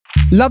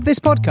Love this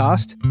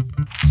podcast?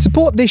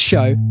 Support this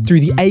show through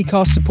the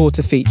Acast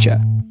supporter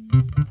feature.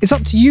 It's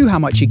up to you how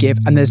much you give,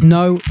 and there's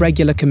no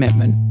regular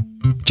commitment.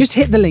 Just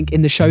hit the link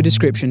in the show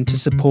description to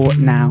support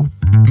now.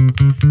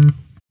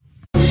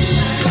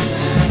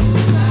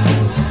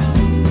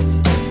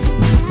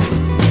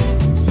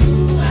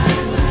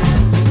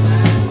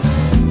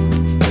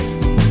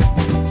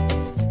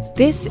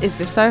 This is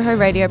the Soho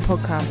Radio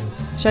Podcast,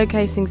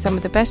 showcasing some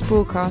of the best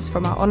broadcasts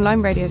from our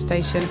online radio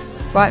station,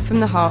 right from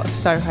the heart of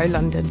Soho,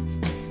 London.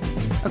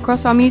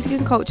 Across our music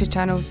and culture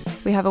channels,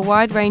 we have a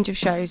wide range of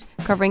shows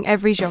covering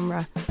every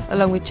genre,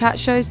 along with chat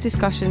shows,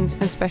 discussions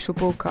and special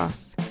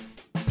broadcasts.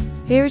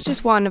 Here is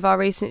just one of our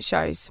recent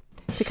shows.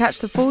 To catch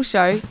the full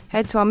show,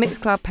 head to our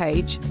Mixcloud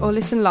page or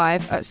listen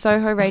live at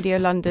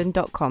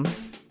sohoradiolondon.com.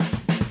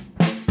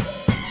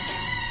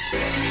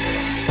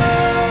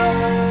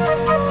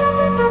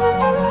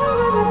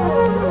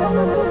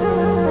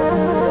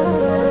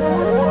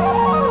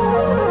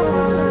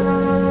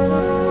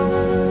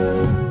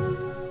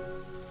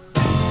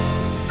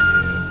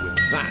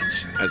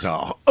 As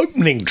our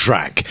opening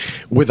track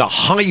with a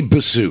high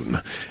bassoon.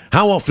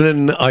 How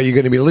often are you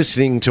going to be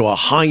listening to a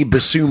high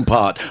bassoon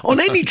part on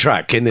any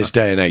track in this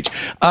day and age?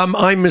 I'm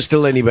Mr.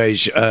 Lenny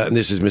Beige, and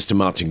this is Mr.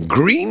 Martin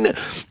Green.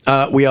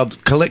 We are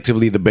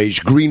collectively the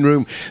Beige Green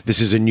Room. This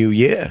is a new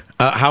year.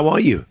 How are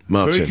you,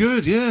 Martin? Very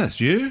good,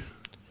 yes. You?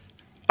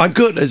 I'm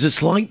good. There's a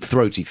slight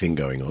throaty thing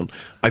going on.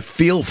 I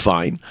feel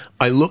fine.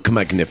 I look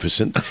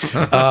magnificent,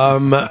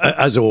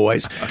 as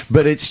always.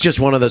 But it's just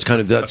one of those kind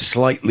of that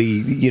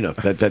slightly,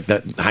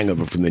 that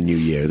hangover from the new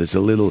year. There's a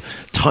little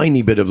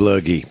tiny bit of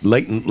lurgy,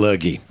 latent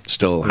lurgy,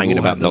 still hanging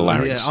about the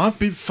larynx. Yeah,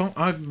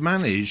 I've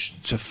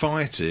managed to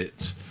fight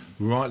it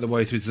right the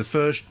way through to the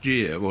first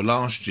year, or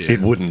last year. It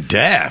wouldn't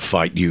dare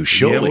fight you,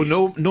 surely. Yeah,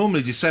 well,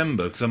 normally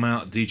December, because I'm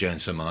out DJing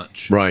so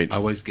much. Right. I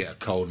always get a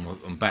cold and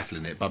I'm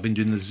battling it. But I've been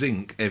doing the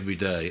zinc every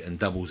day and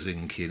double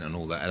zinking and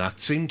all that. And I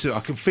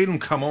can feel them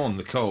come on,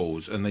 the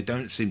colds, and they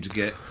don't seem to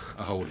get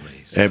a hold of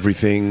me. So.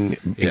 Everything,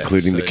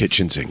 including the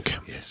kitchen sink.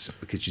 Yes,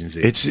 the kitchen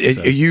sink.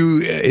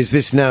 Is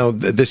this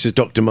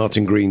Dr.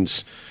 Martin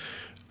Green's...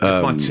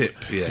 That's my tip,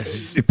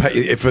 yes.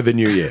 For the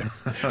new year.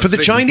 For the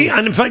Chinese,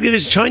 and in fact it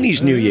is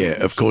Chinese New Year,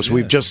 of course. Yeah.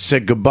 We've just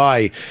said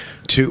goodbye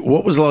to,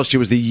 what was last year?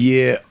 Was the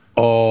year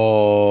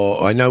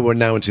of, I know we're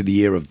now into the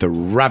year of the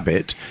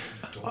rabbit.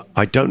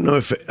 I don't know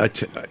if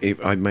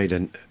I made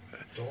a...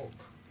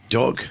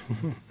 Dog?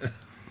 Are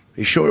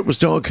you sure it was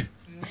dog?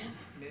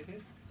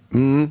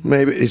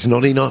 Maybe it's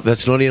not enough.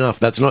 That's not enough.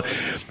 That's not.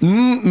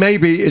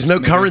 Maybe is no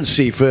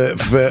currency for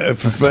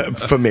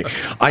me.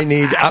 I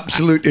need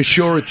absolute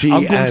assurity.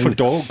 I'm going for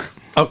dog.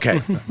 Okay.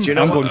 Do you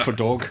know I'm going for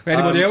dog.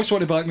 Anybody else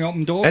want to back me up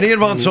on dog? Any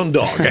advance on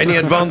dog? Any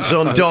advance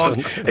on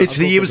dog?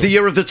 It was the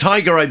year of the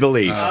tiger, I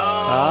believe.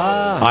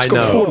 I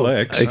got know. 4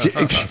 legs.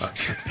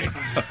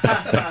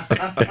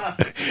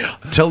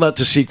 Tell that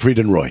to Siegfried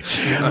and Roy.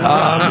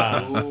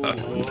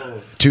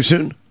 Too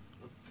soon?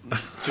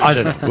 I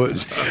don't know.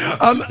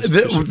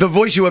 The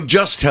voice you have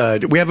just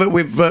heard,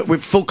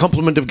 we've full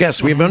complement of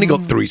guests. We've only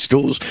got 3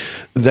 stools.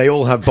 They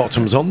all have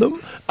bottoms on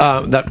them.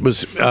 That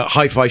was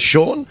Hi-Fi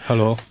Sean.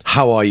 Hello.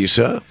 How are you,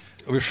 sir?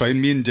 We're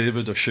fine. Me and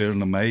David are sharing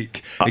the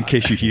mic in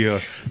case you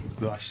hear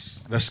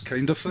this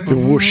kind of thing. The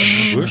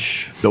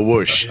whoosh. The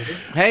whoosh.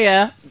 Hey,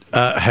 yeah.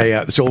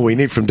 That's all we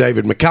need from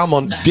David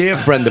McCalmont, dear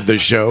friend of the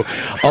show.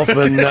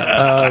 Often...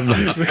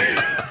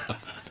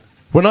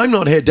 when I'm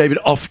not here, David,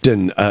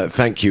 often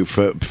thank you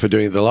for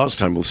doing it. The last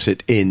time we'll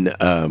sit in.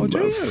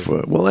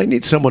 I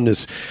need someone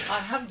as... I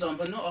have done,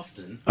 but not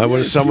often. I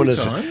want someone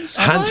as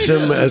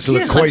handsome, as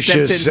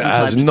loquacious,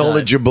 as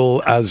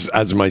knowledgeable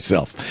as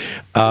myself.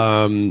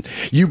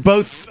 You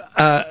both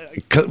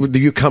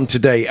you come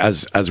today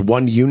as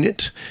one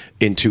unit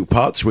in 2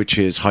 parts, which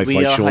is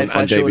Hi-Fi Sean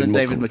and David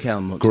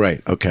McCalmont.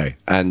 Great, okay.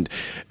 And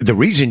the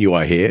reason you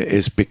are here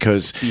is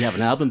because... You have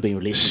an album being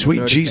released.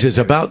 Sweet Jesus,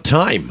 about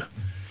time.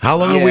 How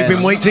long have we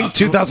been waiting?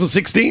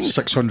 2016?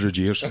 600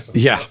 years.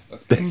 Yeah.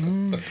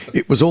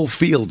 It was all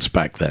fields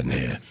back then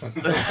here.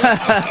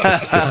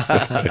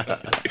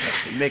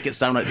 Make it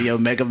sound like the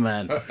Omega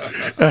Man.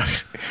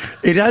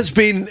 It has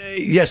been,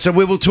 yes, so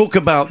we will talk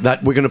about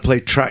that. We're going to play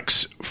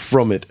tracks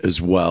from it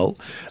as well.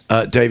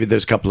 David,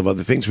 there's a couple of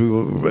other things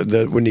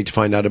we need to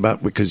find out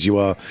about because you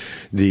are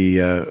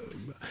the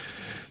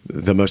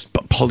most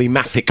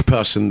polymathic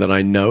person that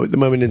I know at the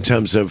moment in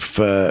terms of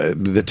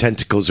the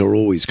tentacles are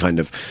always kind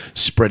of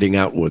spreading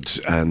outwards.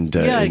 And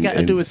I get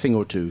to do a thing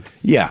or two.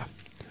 Yeah.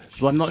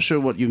 Well, I'm not sure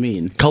what you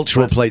mean.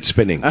 Cultural plate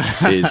spinning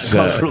is...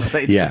 Cultural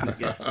plate spinning,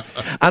 yeah.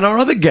 And our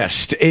other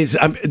guest is...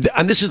 and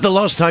this is the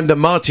last time that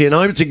Marty and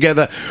I were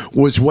together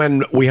was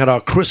when we had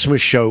our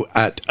Christmas show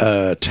at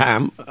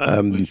TAM.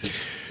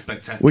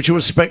 Which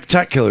was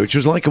spectacular. Which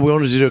was like we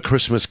wanted to do a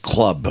Christmas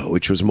club,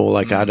 which was more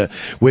like I had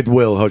with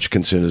Will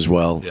Hodgkinson as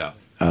well. Yeah.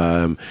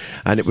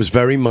 And it was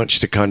very much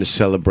to kind of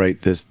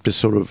celebrate this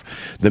sort of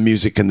the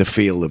music and the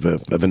feel of a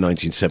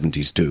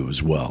 1970s do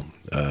as well.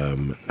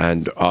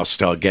 And our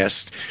star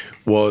guest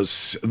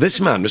was this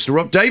man, Mr.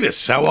 Rob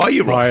Davis. How are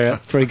you, Rob? Hi,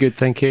 very good,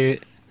 thank you.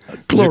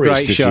 Glorious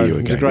great to show. see you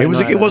It was a again. great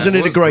night, Wasn't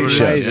it a great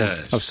show? Amazing.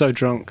 Yes. I was so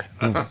drunk.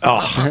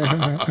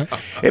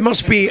 It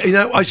must be,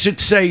 I should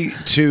say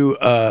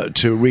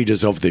to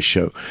readers of this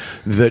show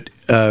that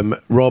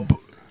Rob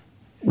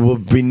will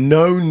be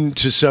known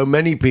to so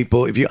many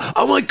people. If you,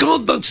 oh my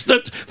God, that's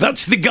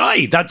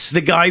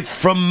the guy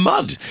from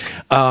Mud,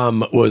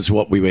 was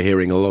what we were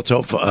hearing a lot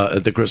of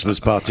at the Christmas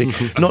party.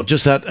 Not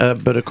just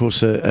that, but of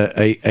course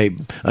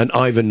an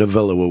Ivan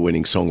Novello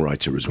winning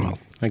songwriter as well.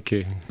 Thank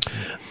you.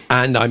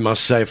 And I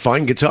must say, a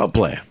fine guitar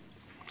player.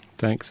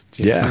 Thanks.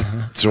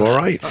 Yeah, it's all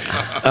right.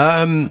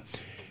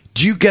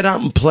 Do you get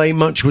out and play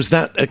much? Was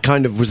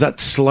that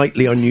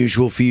slightly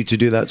unusual for you to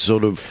do that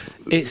sort of?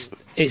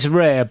 It's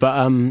rare,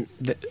 but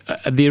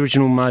the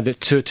original Mud,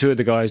 two of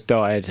the guys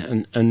died,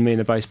 and me and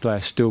the bass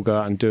player still go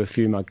out and do a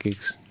few Mud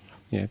gigs.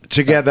 Yeah,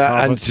 together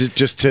and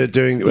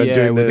doing with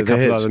the a couple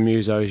hits. other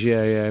musos.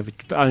 Yeah,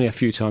 but only a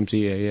few times a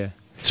year. Yeah,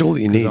 it's all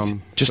you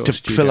need, just to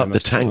studio fill up the most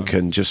of the tank time.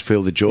 and just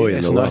feel the joy Yeah, and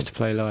it's the nice love. to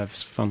play live.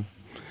 It's fun.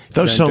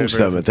 Those Don't do it songs,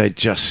 very though, often. they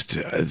just,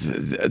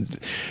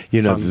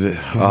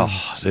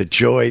 the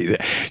joy.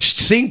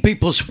 Seeing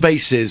people's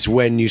faces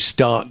when you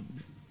start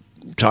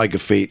Tiger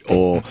Feet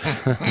or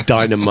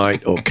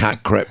Dynamite or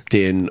Cat Crept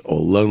In or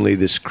Lonely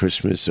This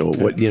Christmas or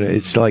what,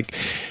 it's like,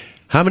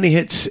 how many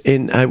hits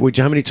in, how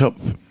many top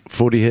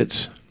 40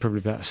 hits? Probably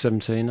about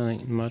 17, I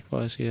think,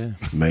 Mud-wise, yeah.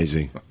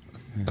 Amazing.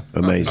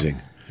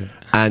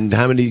 And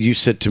how many, you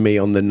said to me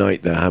on the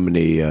night that how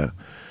many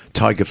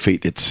Tiger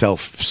Feet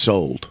itself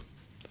sold?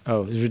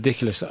 Oh, it was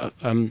ridiculous.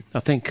 I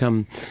think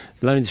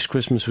Lonely This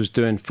Christmas was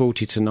doing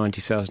 40 to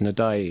 90,000 a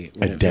day.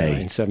 A day?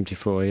 In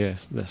 74,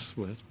 yes. That's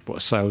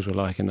what sales were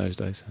like in those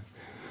days.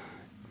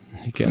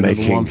 You get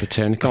another 1 for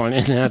 10 coming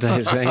in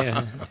nowadays.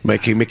 Yeah.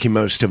 Making Mickey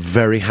Most a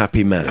very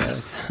happy man.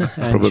 Yes.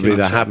 Probably Chin the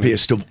Chap,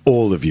 happiest of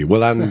all of you.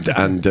 Well,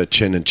 and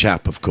Chin and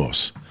Chap, of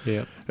course.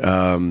 Yeah.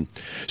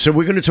 So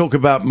we're going to talk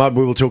about Mud.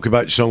 We will talk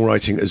about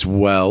songwriting as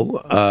well.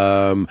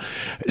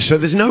 So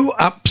there's no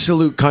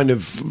absolute kind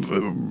of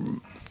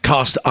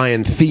cast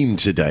iron theme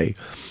today,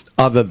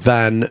 other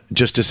than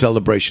just a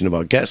celebration of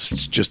our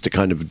guests, just to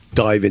kind of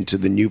dive into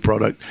the new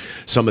product,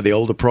 some of the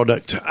older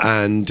product.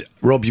 And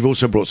Rob, you've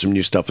also brought some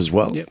new stuff as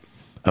well. Yep.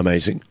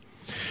 Amazing.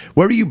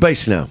 Where are you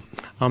based now?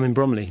 I'm in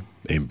Bromley.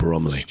 In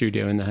Bromley.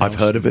 Studio in the house. I've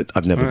heard of it.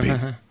 I've never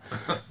been.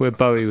 Where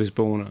Bowie was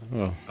born.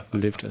 Well,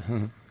 lived.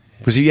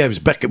 Was he? Yeah, it was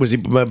Beck. Was he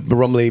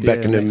Bromley,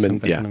 Beckenham,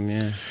 and Beckenham,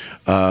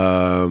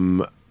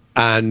 yeah.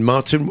 And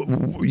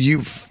Martin,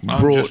 you've I've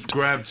brought. just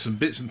grabbed some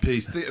bits and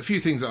pieces, a few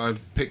things that I've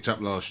picked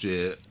up last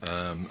year,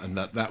 and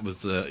that was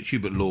the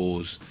Hubert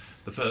Laws.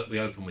 We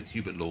opened with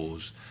Hubert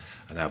Laws,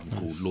 an album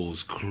called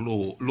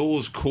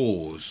Law's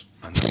Cause,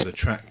 and the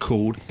track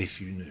called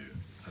If You Knew.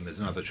 And there's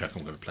another track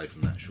I'm going to play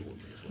from that shortly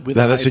as well. With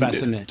No, a that's high a-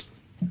 bassinet.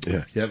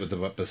 Yeah, with the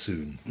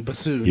bassoon.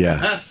 Bassoon.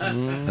 yeah,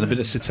 And a bit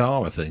of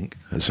sitar, I think.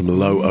 and some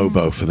low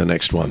oboe for the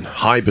next one.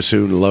 High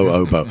bassoon, low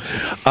oboe.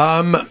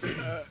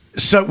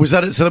 So was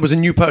that it? So that was a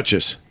new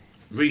purchase.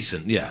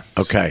 Recent, yeah.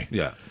 Okay.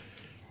 Yeah.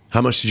 How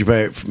much did you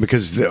pay?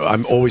 Because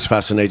I'm always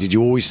fascinated.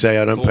 You always say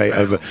I don't pay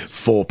over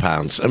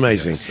 £4.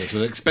 Amazing. So it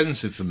was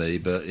expensive for me,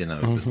 but, it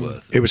was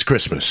worth it. It was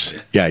Christmas.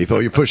 Yeah, you thought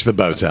you pushed the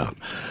boat out.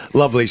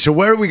 Lovely. So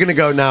where are we going to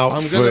go now?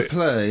 I'm going to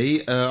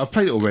play, I've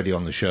played it already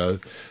on the show,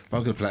 but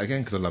I'm going to play it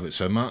again because I love it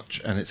so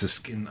much, and it's A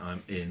Skin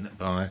I'm In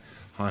by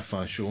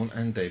Hi-Fi Sean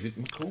and David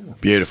McCall.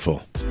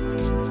 Beautiful.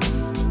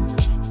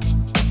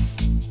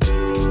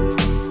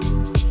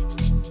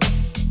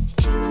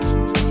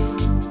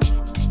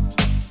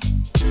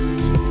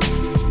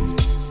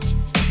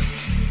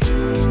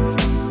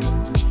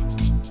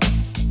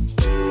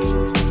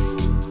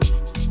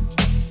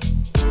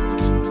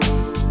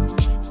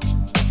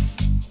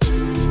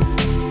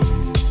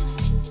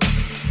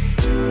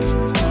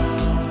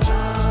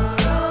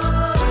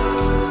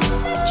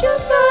 You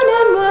run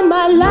and run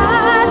my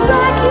life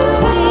like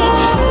you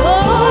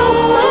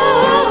did.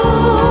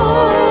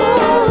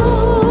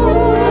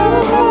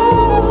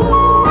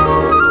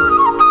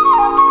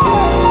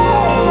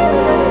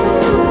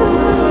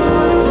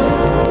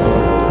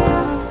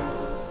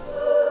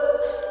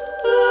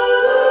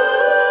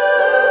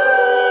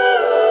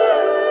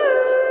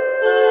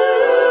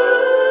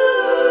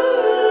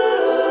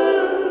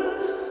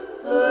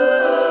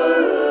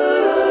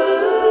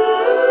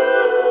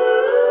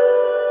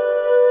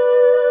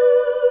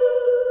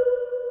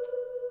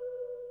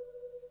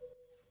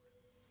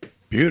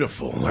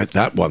 Beautiful. Let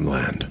that one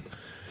land.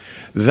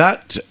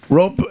 That,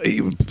 Rob,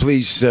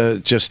 please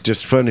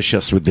just furnish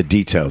us with the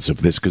details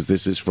of this, because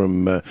this is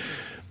from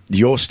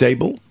your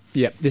stable.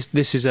 Yeah,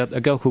 this is a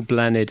girl called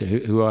Blanid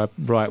who I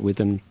write with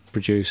and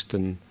produced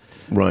and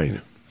Right.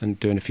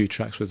 doing a few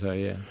tracks with her,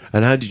 yeah.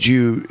 And how did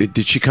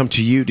she come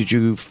to you? Did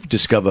you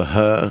discover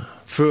her?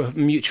 Through a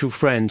mutual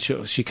friend,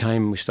 she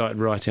came, we started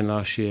writing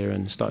last year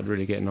and started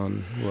really getting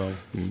on well.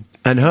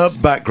 And her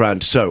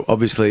background, so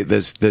obviously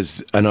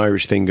there's an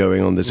Irish thing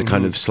going on. There's a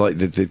kind of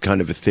the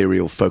kind of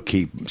ethereal,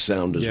 folky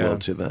sound as well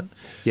to that.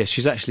 Yeah,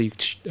 she's actually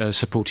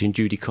supporting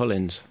Judy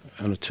Collins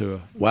on a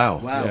tour. Wow.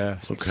 Yeah,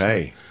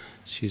 Okay.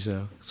 so she's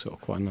sort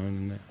of quite known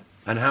in that.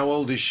 And how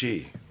old is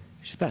she?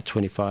 She's about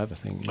 25, I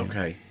think. Yeah.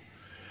 Okay.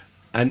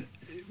 And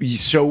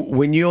so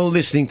when you're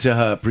listening to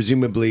her,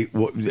 presumably,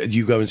 what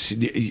you go and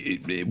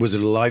see? Was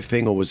it a live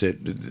thing or was it?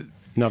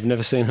 No, I've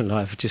never seen her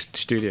live. Just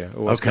studio.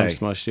 Always Okay. comes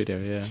to my studio.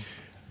 Yeah.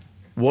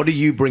 What are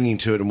you bringing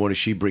to it, and what is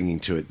she bringing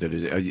to it? That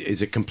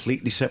is it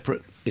completely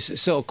separate?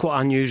 It's sort of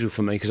quite unusual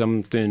for me because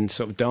I'm doing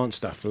sort of dance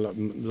stuff a lot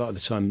of the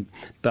time.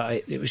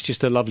 But it was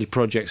just a lovely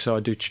project, so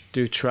I do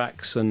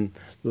tracks and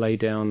lay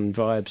down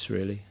vibes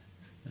really.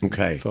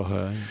 Okay. For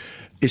her.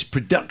 Is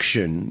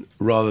production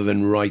rather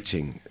than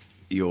writing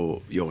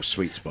your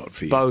sweet spot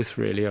for you? Both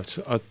really. I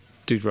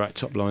do write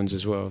top lines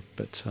as well,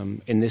 but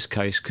in this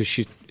case, because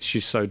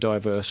she's so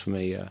diverse for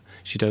me,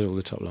 she does all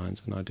the top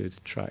lines and I do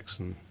the tracks.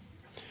 And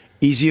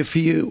easier for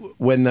you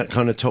when that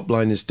kind of top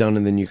line is done,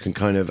 and then you can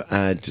kind of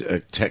add a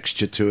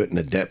texture to it and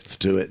a depth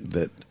to it.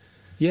 That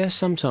yeah,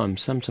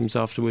 sometimes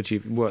afterwards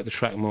you work the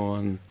track more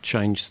and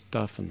change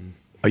stuff. And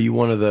are you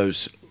one of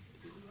those?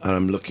 And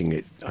I'm looking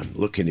at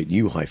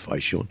you, Hi-Fi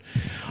Sean.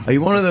 Are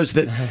you one of those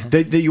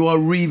that you are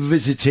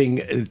revisiting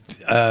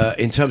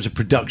in terms of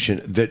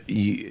production, that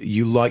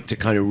you like to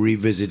kind of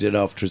revisit it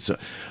after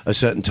a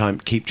certain time,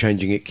 keep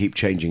changing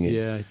it?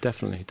 Yeah,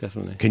 definitely.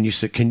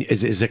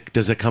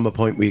 Does there come a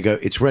point where you go,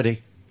 it's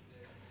ready?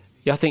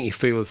 Yeah, I think you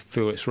feel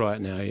it's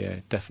right now. Yeah,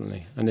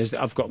 definitely. And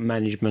I've got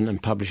management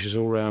and publishers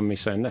all around me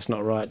saying that's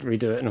not right,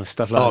 redo it and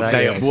stuff like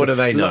that. What do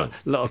they know?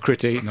 A lot of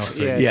critiques. What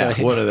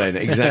do they know?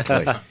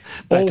 Exactly.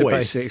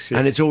 Always. Basics, yeah.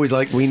 And it's always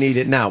like, we need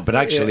it now. But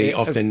actually,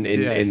 often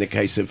in the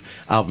case of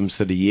albums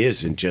that are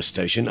years in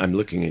gestation, I'm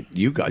looking at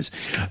you guys,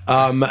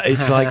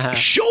 it's like,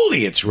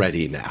 surely it's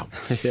ready now.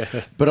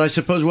 Yeah. But I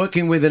suppose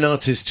working with an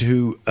artist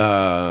who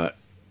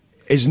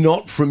is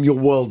not from your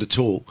world at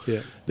all.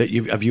 Yeah.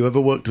 Have you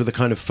ever worked with a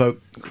kind of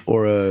folk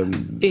or a...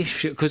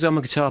 Ish, because I'm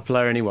a guitar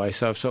player anyway,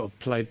 so I've sort of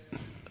played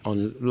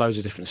on loads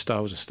of different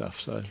styles of stuff,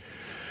 so,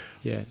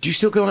 yeah. Do you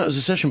still go out as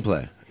a session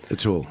player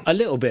at all? A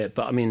little bit,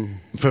 but I mean...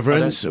 For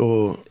friends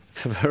or...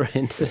 For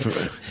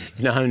friends.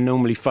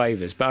 Normally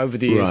favours, but over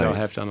the years I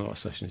have done a lot of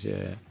sessions,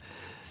 yeah.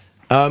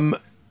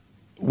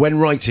 When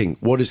writing,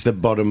 what is the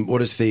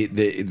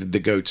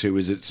go-to?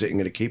 Is it sitting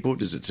at a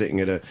keyboard? Is it sitting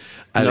at a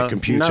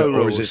computer?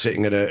 No or is it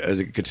sitting at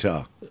a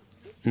guitar?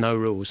 No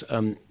rules.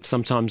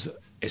 Sometimes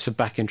it's a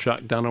backing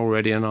track done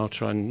already and I'll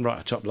try and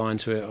write a top line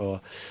to it, or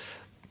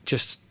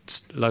just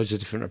loads of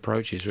different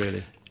approaches,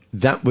 really.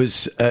 That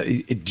was...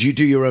 do you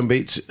do your own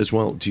beats as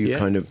well? Do you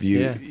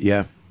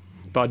Yeah.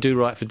 But I do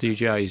write for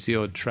DJs, the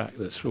odd track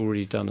that's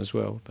already done as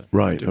well. But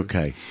right,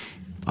 okay.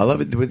 I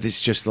love it with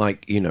this, just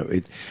like,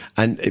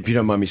 and if you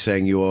don't mind me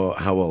saying, you are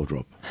how old,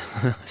 Rob?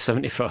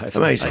 75.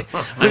 Amazing.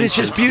 But it's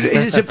just beautiful.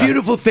 It's a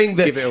beautiful thing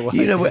that,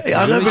 I know,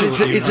 but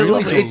it's a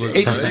lovely,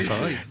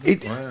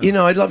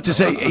 I'd love to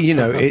say,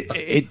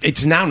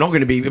 it's now not going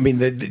to be, I mean,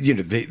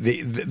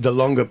 the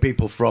longer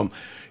people from,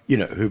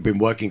 who've been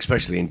working,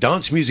 especially in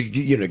dance music,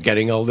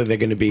 getting older, they're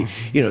going to be,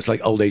 it's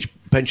like old age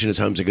pensioners'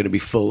 homes are going to be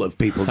full of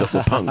people that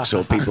were punks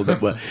or people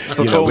that were,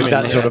 with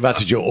that sort of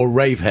attitude, or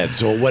rave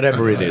heads or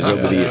whatever it is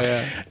over the years.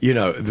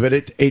 But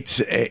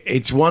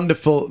it's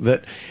wonderful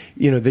that,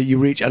 that you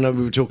reach, and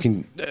we were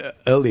talking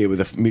earlier with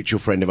a mutual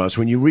friend of ours,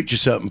 when you reach a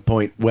certain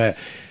point where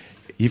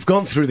you've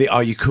gone through the,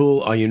 are you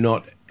cool, are you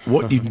not?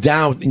 What you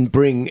now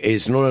bring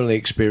is not only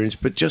experience,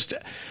 but just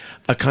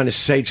a kind of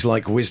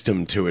sage-like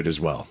wisdom to it as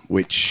well,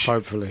 which...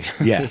 Hopefully.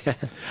 Yeah.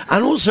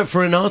 And also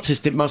for an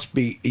artist,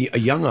 a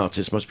young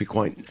artist must be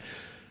quite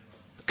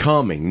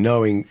calming,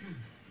 knowing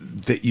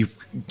that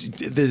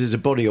there's a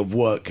body of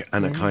work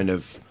and a kind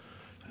of...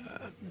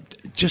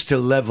 just a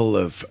level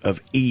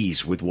of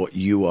ease with what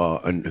you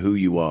are and who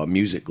you are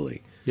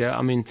musically. Yeah,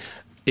 I mean,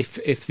 if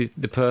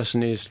the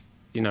person is,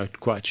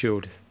 quite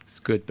chilled, it's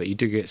good, but you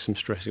do get some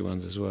stressy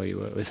ones as well you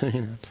work with,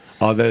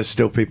 Are there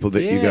still people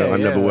that you go,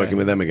 I'm never working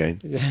with them again?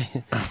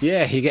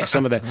 Yeah, you get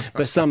some of them.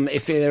 But some,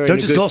 if they're Don't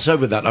just gloss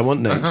over that, I want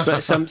names.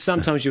 But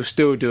sometimes you'll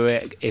still do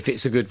it if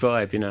it's a good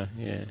vibe,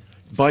 yeah.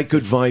 By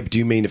good vibe, do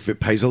you mean if it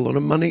pays a lot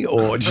of money,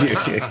 or do you...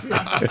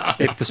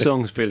 If the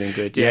song's feeling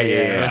good,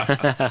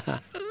 yeah.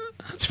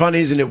 It's funny,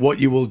 isn't it, what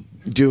you will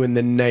do in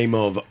the name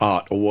of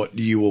art, or what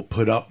you will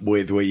put up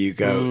with, where you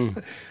go...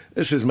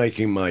 This is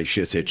making my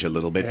shit itch a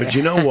little bit, but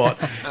you know what?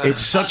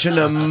 It's such an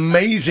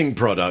amazing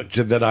product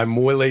that I'm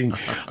willing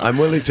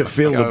to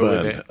feel the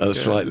burn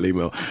slightly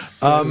more.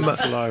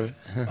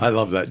 I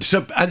love that.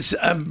 So,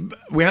 and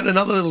we had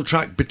another little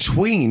track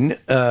between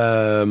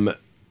Rob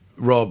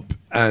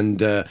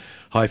and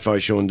Hi-Fi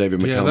Sean, David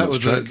McCallum's that was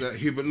track. that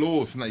Hubert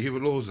Law from that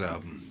Hubert Law's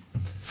album.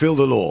 Feel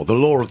the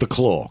law of the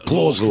claw.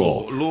 Claw's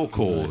law. Law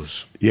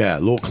cause. Yeah,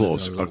 law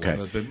clause. Okay.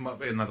 There might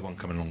be another one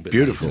coming along a bit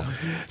Beautiful. later.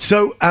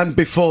 So, and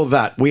before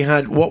that, we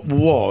had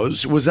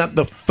was that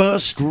the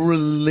first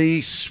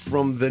release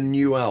from the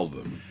new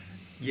album?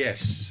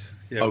 Yes.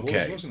 Yeah,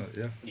 okay. It was, wasn't it?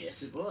 Yeah.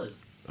 Yes, it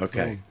was.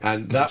 Okay.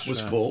 And that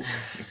was called?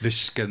 The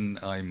Skin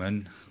I'm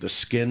In. The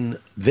Skin,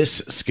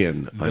 This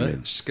Skin I'm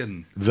In.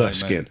 Skin. The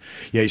Skin.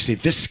 Yeah, you see,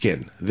 this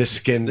skin. The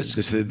skin. The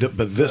skin.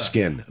 The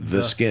skin.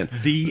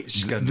 The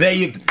Skin. There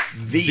you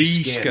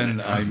The Skin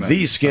I'm In.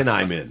 The Skin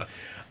I'm In.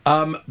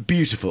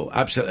 Beautiful,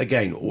 absolutely.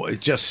 Again,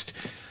 just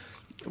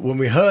when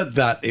we heard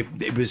that,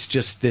 it was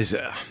just this.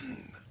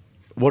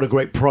 What a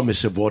great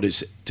promise of what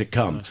is to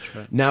come.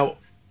 Now,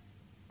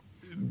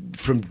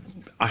 it's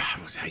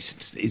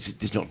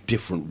not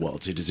different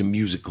worlds. It is a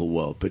musical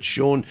world. But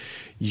Sean,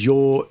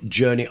 your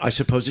journey, I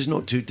suppose, is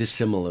not too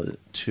dissimilar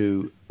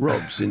to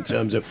Rob's in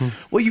terms of.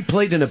 Well, you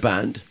played in a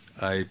band.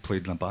 I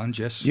played in a band,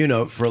 yes. You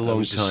know, for a long I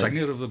was time. the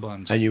singer of the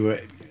band. And you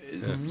were.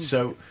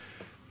 So,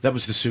 that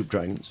was the Soup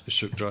Dragons. The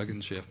Soup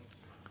Dragons, yeah.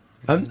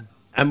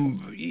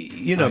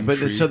 You know, I'm but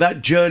free. so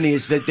that journey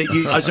is that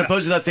you. I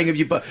suppose that thing of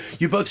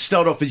you both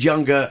start off as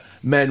younger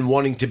men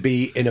wanting to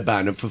be in a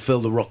band and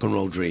fulfill the rock and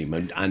roll dream,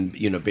 and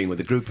you know, being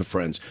with a group of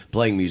friends,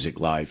 playing music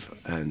live,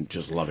 and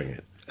just loving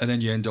it. And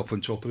then you end up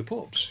on Top of the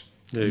Pops.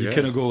 There you go.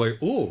 kind of go like,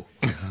 oh,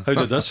 how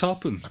did this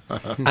happen?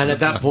 And at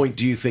that point,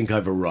 do you think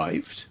I've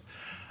arrived?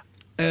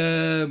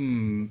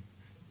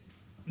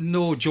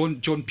 No,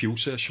 John Peel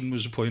session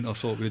was the point I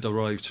thought we'd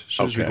arrived. As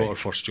soon as we Okay. got our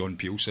first John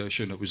Peel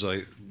session, it was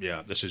like,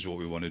 yeah, this is what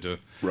we want to do.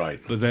 Right.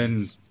 But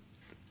then,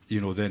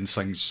 you know, then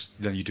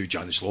you do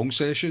Janice Long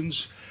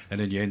sessions, and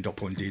then you end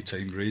up on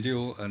daytime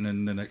radio, and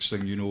then the next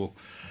thing you know,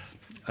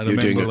 I You're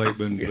doing remember it-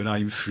 like when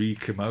I'm Free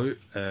came out,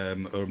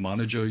 our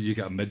manager, you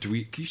get a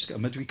midweek. You used to get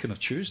a midweek on a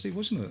Tuesday,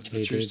 wasn't it? You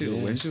A did, Tuesday or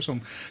yeah. Wednesday or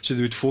something. So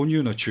they would phone you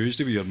on a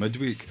Tuesday with your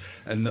midweek,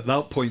 and at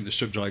that point, the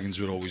Soup Dragons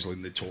were always like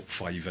in the top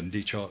 5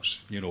 indie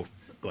charts. You know,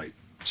 like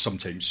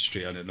sometimes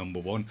straight in at number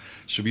 1.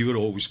 So we were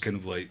always kind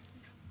of like,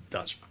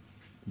 that's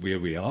where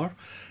we are.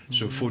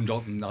 So phoned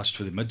up and asked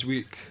for the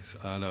midweek,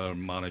 and our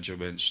manager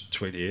went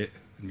 28,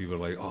 and we were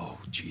like, oh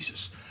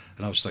Jesus.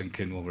 And I was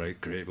thinking, well,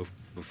 right, great, we've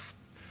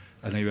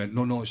and he went,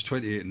 no, it's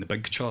 28 in the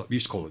big chart. We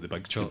used to call it the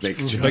big charts. Big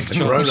charts.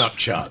 grown-up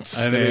charts.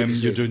 And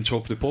you're doing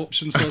Top of the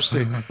Pops on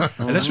Thursday.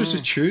 And this was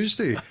a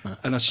Tuesday.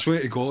 And I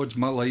swear to God,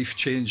 my life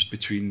changed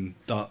between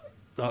that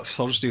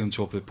Thursday on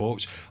Top of the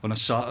Pops. On a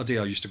Saturday,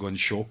 I used to go in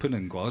shopping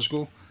in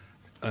Glasgow.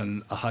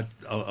 And I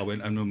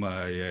went in with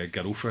my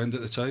girlfriend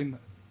at the time.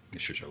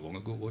 It shows you how long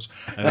ago it was.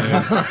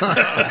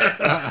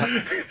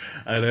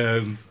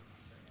 And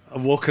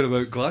I'm walking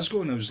about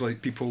Glasgow, and there was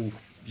like people,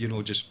 you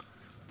know,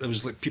 there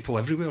was like people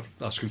everywhere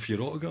asking for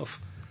your autograph,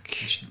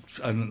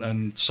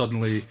 and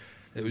suddenly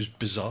it was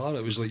bizarre.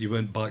 It was like you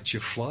went back to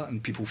your flat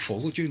and people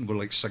followed you and were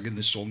like singing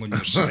the song on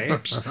your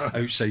steps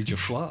outside your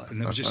flat,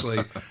 and it was just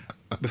like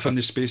within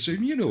the space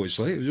of, you know, it's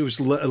like it was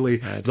literally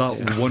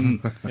that one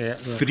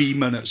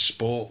 3-minute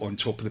spot on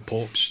Top of the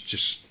Pops.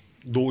 Just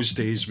those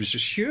days was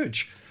just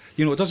huge.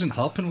 You know, it doesn't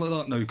happen like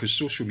that now because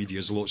social media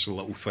has lots of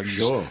little things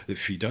that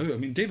feed out. I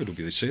mean, David will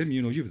be the same.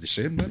 You know, you were the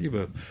same, weren't you? You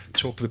were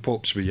Top of the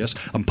Pops, but yes,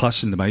 I'm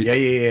passing the mic.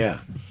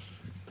 Yeah.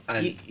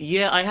 And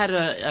Yeah, I had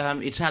a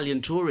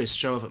Italian tourist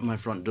show up at my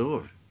front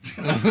door.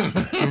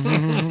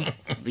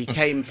 He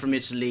came from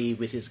Italy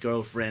with his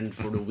girlfriend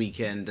for a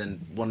weekend,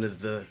 and one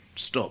of the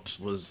stops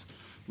was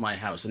my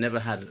house. I never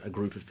had a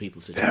group of people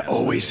sitting they're outside.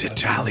 always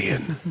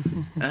Italian.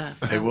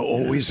 They were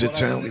always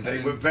Italian. They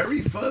were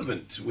very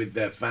fervent with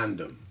their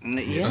fandom.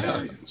 The Yes.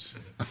 Italians.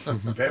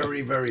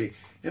 Very, very.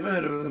 You ever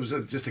heard of there was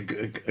just a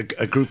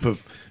group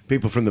of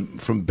people from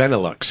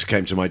Benelux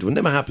came to mind. It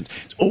never happens.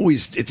 It's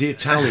always the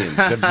Italians.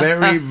 They're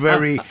very,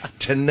 very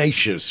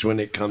tenacious when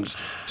it comes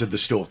to the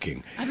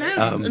stalking. And there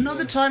was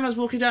another time I was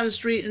walking down the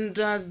street, and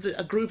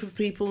a group of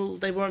people,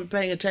 they weren't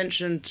paying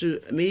attention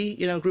to me,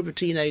 you know, a group of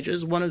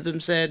teenagers. One of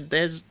them said,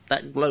 there's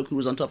that bloke who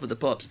was on Top of the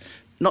Pops.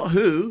 Not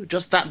who,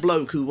 just that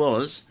bloke who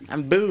was.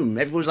 And boom,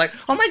 everyone was like,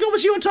 oh my God,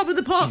 was you on Top of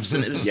the Pops?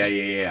 And it was...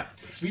 Yeah.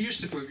 We used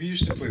to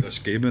play this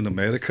game in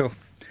America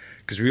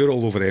because we were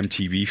all over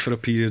MTV for a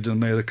period in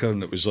America,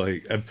 and it was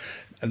like,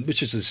 and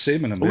which is the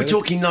same in America. Are we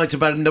talking night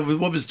about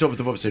what was the Top of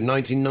the Pops?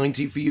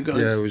 1990 for you guys?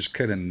 Yeah, it was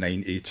kind of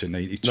 90 to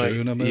 92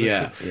 in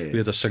America. Yeah. We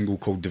had a single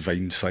called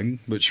Divine Thing,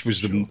 which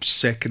was the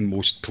second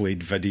most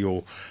played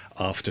video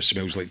after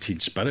Smells Like Teen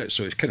Spirit,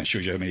 so it kind of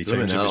shows you how many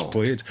times it was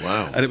played.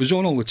 Wow. And it was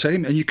on all the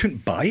time, and you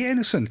couldn't buy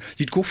anything.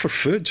 You'd go for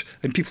food,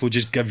 and people would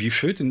just give you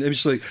food, and it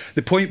was like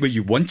the point where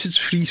you wanted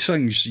free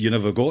things, you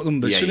never got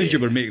them, but as soon as you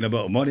were making a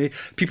bit of money,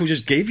 people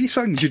just gave you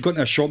things. You'd go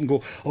into a shop and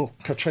go, oh,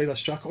 can I try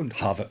this jacket on?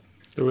 Have it.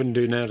 They wouldn't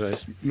do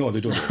nowadays. No, they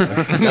don't.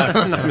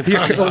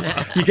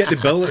 You get the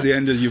bill at the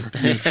end of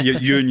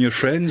you and your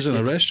friends in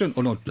a restaurant.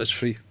 Oh no, that's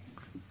free.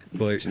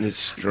 Like, Isn't it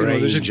strange? you know,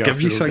 they just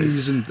give you after all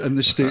things in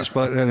the States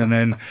back then, and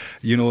then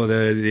you know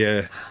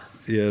the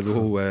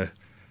whole the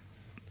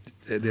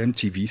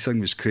MTV thing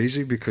was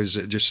crazy because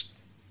it just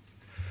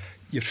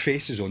your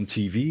face is on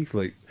TV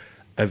like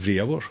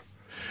every hour.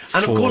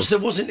 And of course, there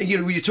wasn't.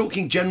 You know, you're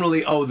talking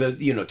generally. Oh,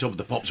 Top of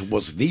the Pops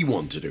was the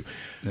one to do.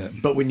 Yeah.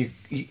 But when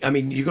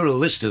you got a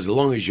list as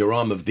long as your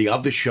arm of the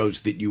other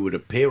shows that you would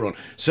appear on.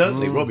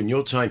 Certainly, Robin,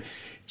 your time.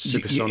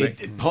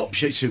 Supersonic. Pop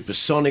Show,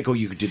 Supersonic, or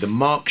you could do the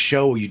Mark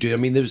Show, or you do. I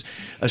mean, there's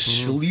a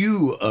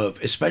slew of,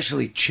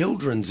 especially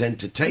children's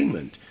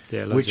entertainment,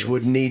 Yeah, loads which of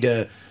would need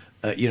a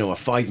a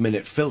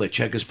 5-minute filler,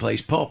 Checkers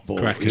Plays Pop, or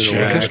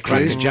Checkers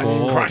Plays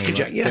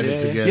Crackerjack. Yeah,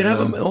 Yeah. you'd have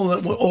them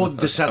all, or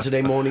the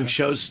Saturday morning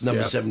shows,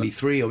 number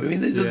 73. I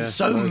mean, there's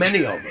so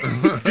many of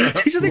them.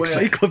 He's an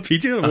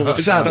encyclopedia of all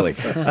this stuff. Sadly,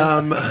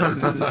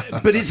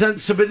 but is that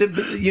so?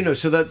 But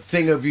so that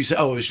thing of you say,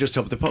 oh, it's just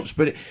Top of the Pops,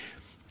 but.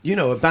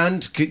 A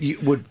band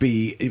would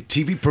be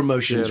TV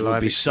promotions would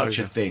live be such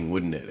exposure. a thing,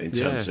 wouldn't it? In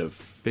terms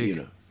of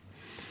big.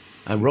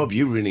 And Rob,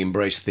 you really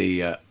embraced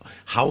the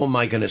how am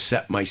I going to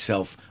set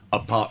myself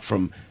apart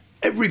from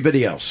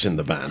everybody else in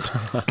the band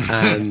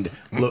and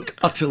look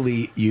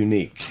utterly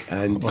unique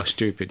and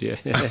Stupid, yeah.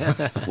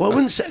 well, I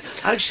wouldn't say,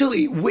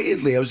 actually,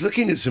 weirdly, I was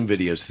looking at some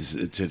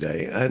videos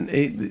today,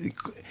 and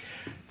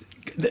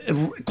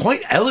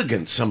quite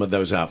elegant, some of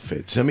those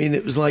outfits. I mean,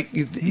 it was like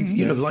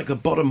like the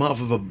bottom half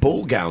of a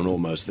ball gown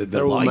almost.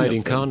 They're all made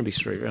in Carnaby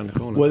Street around the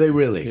corner. Were they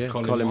really? Yeah,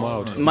 Colin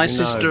Wilde. My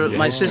sister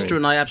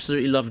and I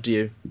absolutely loved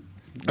you.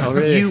 Oh,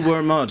 really? You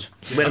were Mud.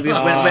 When we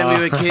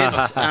were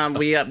kids,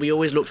 we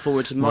always looked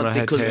forward to Mud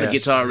because of the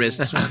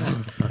guitarist.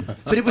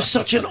 But it was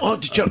such an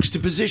odd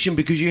juxtaposition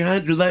because you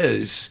had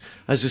Les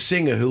as a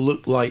singer who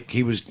looked like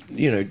he was,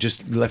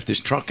 just left his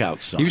truck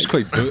outside. He was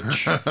quite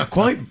butch.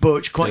 Quite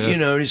butch,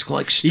 and he's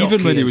like stocky.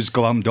 Even when he was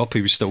glammed up,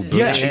 he was still butch.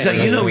 Yeah,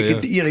 exactly. He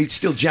could, he'd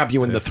still jab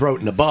you in the throat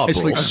in a bar It's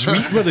brawl. like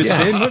Sweet were the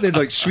same, weren't they?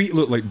 Like Sweet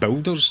looked like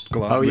builders.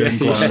 Oh,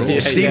 yeah.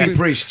 Stevie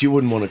Priest, you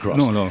wouldn't want to cross.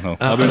 No.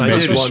 I wouldn't I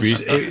mess did with once.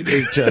 Sweet.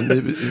 It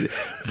turned.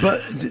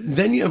 But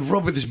then you have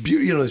Rob with this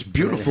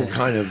beautiful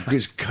kind of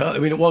his curl. I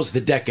mean, it was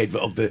the decade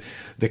of the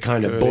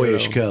kind of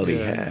boyish curly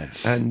hair.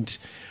 And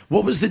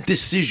what was the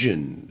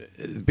decision?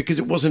 Because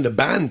it wasn't a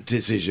band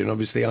decision,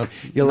 obviously.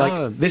 You're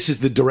like, this is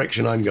the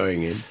direction I'm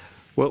going in.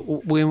 Well,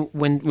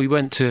 when we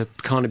went to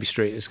Carnaby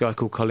Street, this guy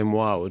called Colin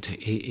Wilde,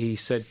 he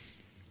said,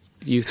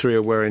 "You three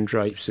are wearing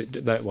drapes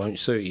that won't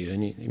suit you,"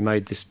 and he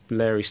made this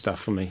Larry stuff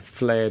for me,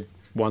 flared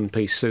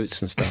one-piece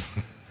suits and stuff.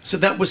 So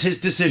that was his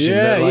decision.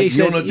 Yeah, that, he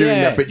said, you're not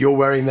doing that, but you're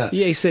wearing that.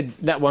 Yeah, he said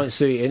that won't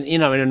suit you, and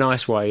in a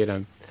nice way,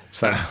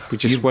 So we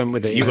just went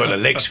with it. You got the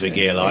legs for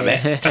gear like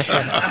that.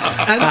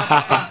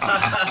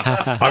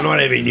 I'm not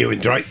having you in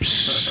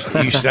drapes.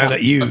 You stand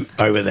at you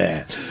over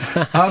there.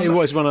 It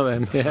was one of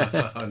them.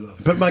 Yeah.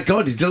 But my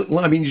God,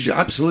 you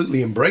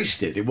absolutely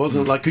embraced it. It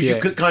wasn't like because you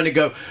could kind of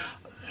go,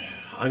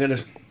 I'm going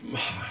to.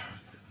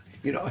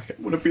 I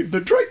want to be in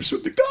the drapes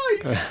with the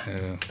guys.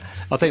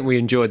 I think we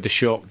enjoyed the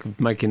shock of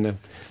making the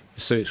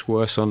suits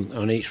worse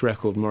on each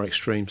record, more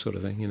extreme sort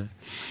of thing.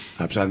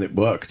 Absolutely, it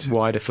worked.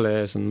 Wider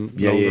flares and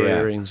longer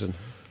earrings and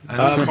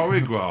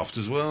choreographed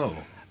as well.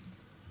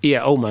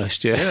 Yeah,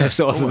 almost. Yeah,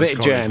 sort of a bit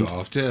jammed.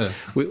 Yeah.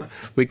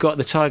 We got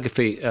the Tiger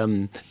Feet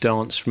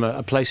dance from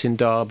a place in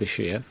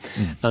Derbyshire,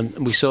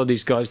 and we saw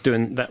these guys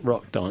doing that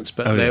rock dance.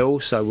 But they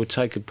also would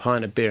take a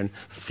pint of beer and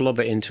flob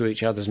it into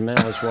each other's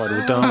mouths while they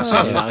were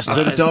dancing. Is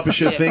that a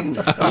Derbyshire thing?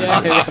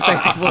 I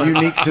think it was.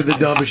 Unique to the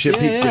Derbyshire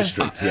Peak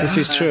District. Yeah. This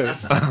is true,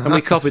 and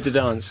we copied the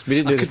dance.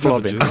 We didn't do the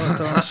flobbing.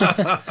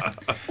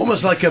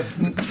 Almost like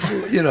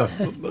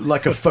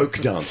like a folk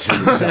dance.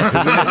 In itself,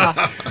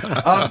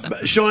 isn't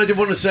it? Sean, I did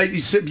want to say,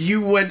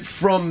 you went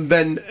from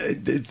then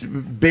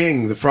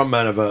being the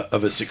frontman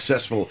of a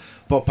successful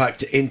pop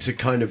act into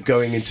kind of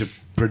going into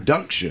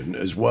production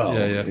as well.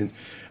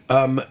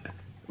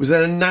 Was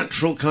that a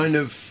natural kind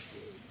of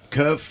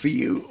curve for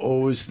you,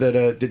 or was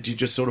that did you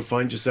just sort of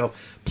find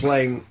yourself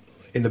playing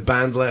in the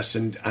band less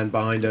and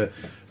behind a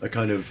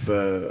kind of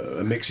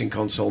a mixing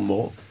console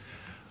more?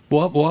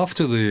 Well,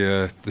 after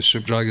the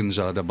Soup Dragons,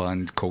 I had a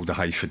band called the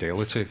High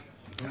Fidelity,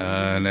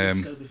 and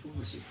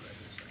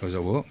was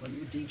that what? When you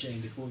were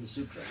DJing before the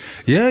Soup Dragons.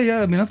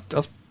 Yeah. I mean, I've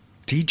I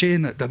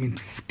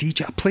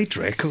played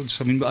records.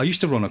 I mean, I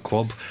used to run a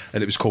club,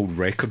 and it was called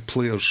Record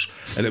Players,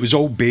 and it was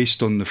all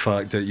based on the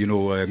fact that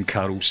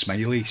Carol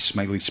Smiley,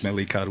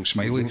 Carol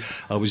Smiley.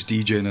 I was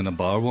DJing in a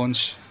bar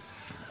once,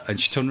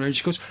 and she turned around and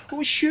she goes,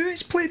 "Oh shoot,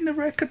 it's playing the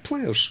Record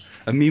Players."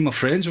 And me and my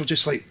friends were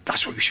just like,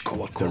 "That's what we should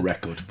call our club." The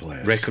Record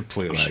Players. Record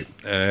Players. Right.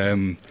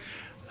 And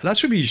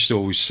that's what we used to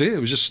always say. It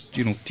was just,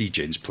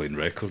 DJing's playing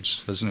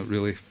records, isn't it,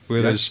 really?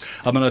 Whereas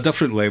I'm on a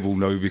different level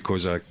now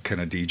because I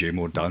kind of DJ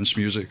more dance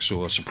music,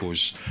 so I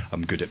suppose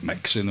I'm good at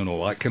mixing and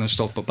all that kind of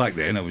stuff. But back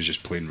then I was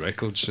just playing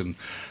records, and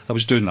I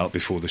was doing that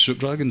before the Soup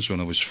Dragons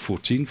when I was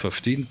 14,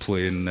 15,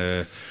 playing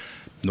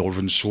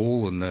Northern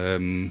Soul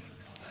and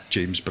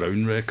James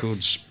Brown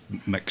records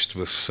mixed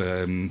with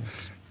the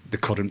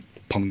current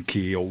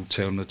punky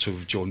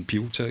alternative John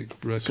Peel type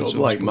records. Sort of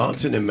like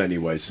Martin in many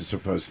ways, I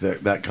suppose.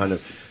 That kind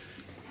of...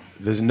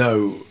 There's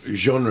no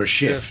genre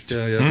shift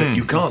that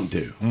you can't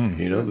do.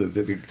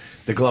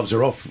 The gloves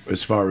are off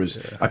as far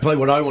as I play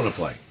what I want to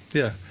play.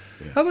 Yeah.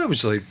 I mean, it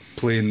was like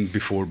playing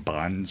before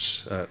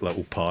bands at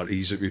little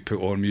parties that we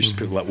put on. We used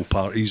to put little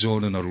parties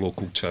on in our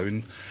local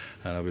town,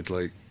 and I would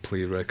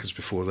play records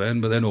before then.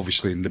 But then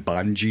obviously in the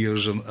band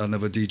years I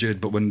never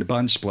DJ'd. But when the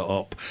band split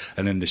up,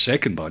 and then the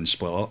second band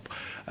split up,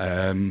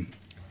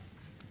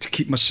 to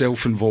keep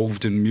myself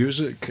involved in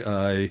music,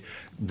 I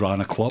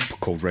ran a club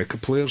called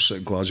Record Players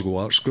at Glasgow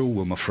Art School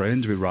with my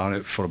friend. We ran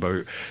it for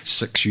about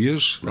 6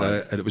 years,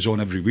 and it was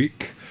on every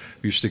week.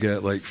 We used to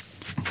get like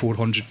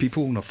 400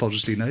 people on a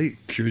Thursday night,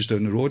 queues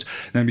down the road.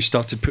 And then we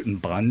started putting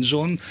bands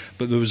on,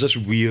 but there was this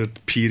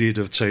weird period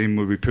of time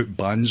where we put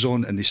bands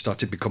on and they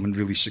started becoming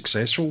really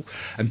successful,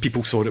 and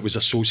people thought it was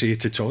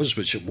associated to us,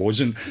 which it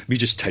wasn't. We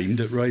just timed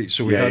it right.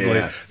 So we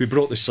we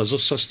brought the Scissor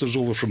Sisters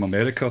over from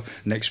America.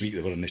 Next week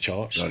they were in the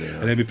charts. And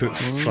then we put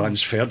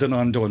Franz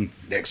Ferdinand on.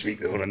 Next week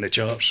they were in the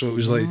charts. So it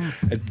was like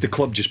the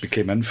club just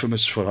became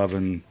infamous for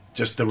having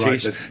just the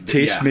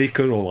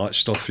tastemaker, all that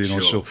stuff, you know.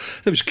 Sure.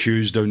 So there was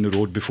queues down the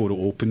road before it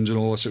opened and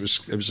all this.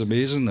 It was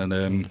amazing,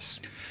 and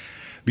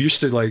we used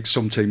to like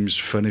sometimes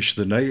finish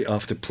the night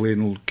after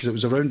playing, because it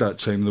was around that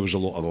time there was a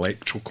lot of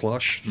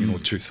Electroclash, you know,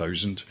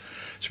 2000.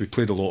 So we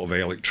played a lot of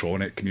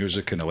electronic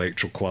music and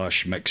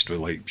Electroclash mixed with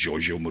like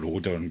Giorgio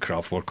Moroder and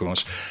Kraftwerk and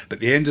us.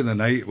 But the end of the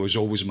night was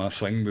always my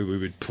thing, where we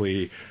would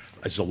play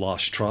as the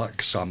last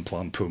track, Sans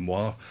Plan Pour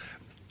Moi.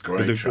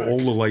 With all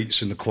the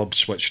lights in the club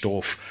switched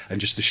off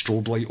and just the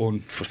strobe light on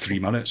for 3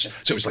 minutes.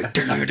 So it was like,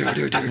 and then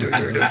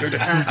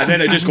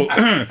it just go,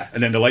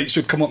 and then the lights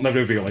would come up and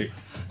everybody would be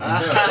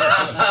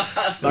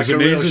like, like a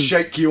real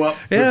shake you up.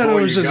 Yeah,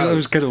 it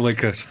was kind of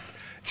like a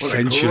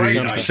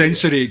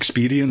sensory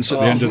experience at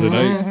the end of the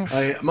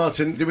night.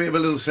 Martin, do we have a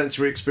little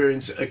sensory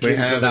experience akin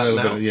to that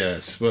now?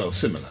 Yes, well,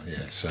 similar.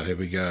 Yes. So here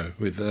we go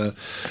with this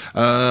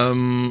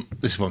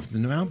one from the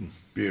new album.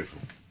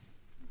 Beautiful.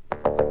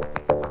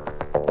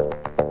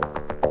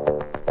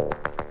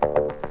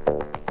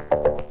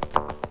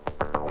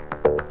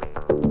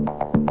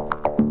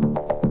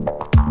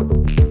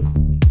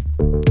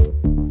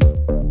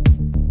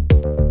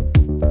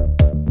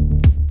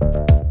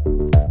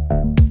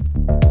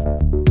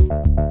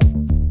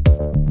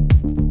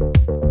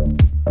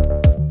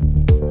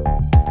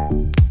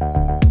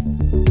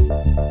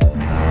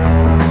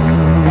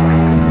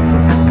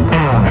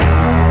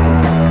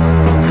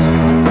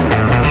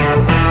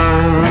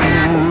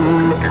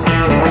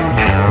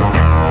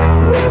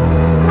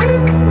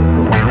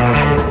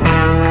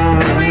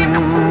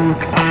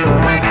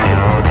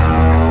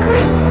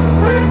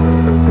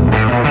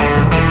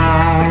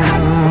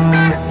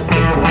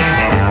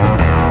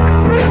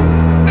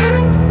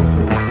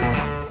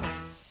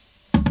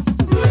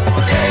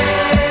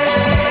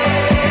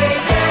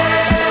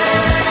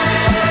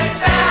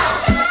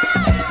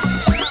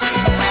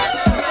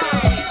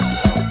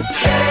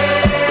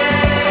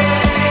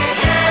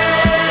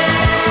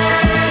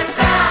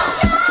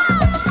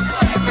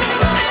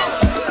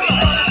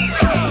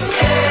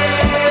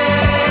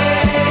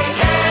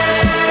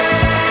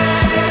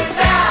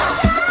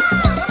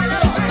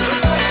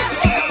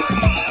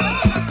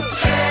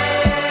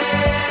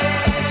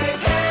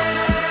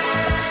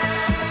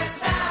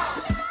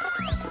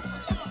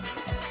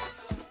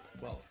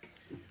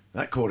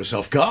 Caught us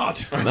off guard,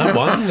 that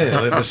one.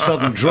 The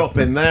sudden drop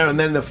in there and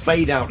then the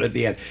fade out at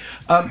the end.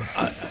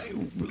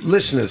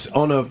 Listeners,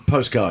 on a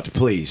postcard,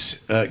 please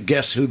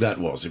guess who that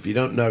was. If you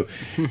don't know,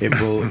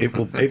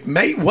 it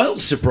may well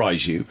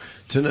surprise you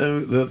to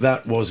know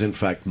that was in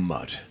fact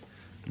Mud.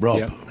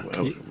 Rob,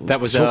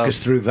 talk us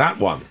through that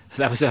one.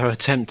 That was our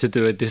attempt to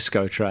do a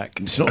disco track.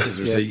 It's not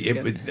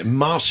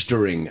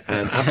mastering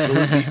and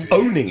absolutely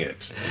owning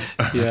it.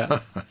 Yeah,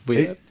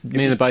 me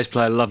and the bass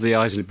player loved the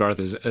Isley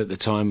Brothers at the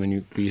time,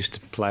 when we used to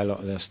play a lot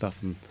of their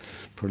stuff and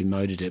probably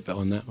moded it, but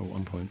on that at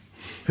one point.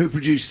 Who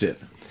produced it?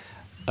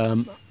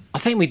 I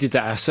think we did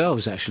that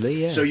ourselves,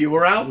 actually. Yeah. So you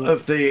were out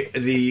of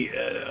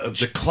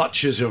the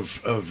clutches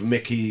of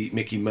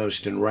Mickey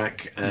Most and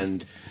Rack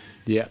and.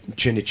 Yeah,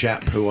 Chinny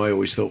Chap, who I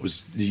always thought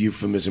was the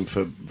euphemism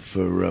for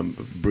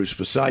Bruce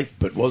Forsyth,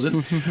 but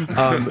wasn't.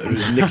 It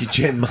was Nicky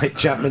Chin, Mike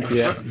Chapman.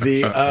 Yeah.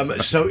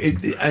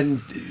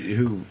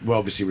 Who were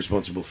obviously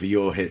responsible for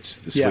your hits,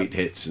 the sweet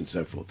hits, and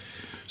so forth.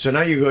 So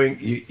now you're going,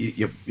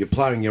 you're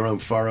ploughing your own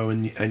furrow,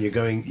 and you're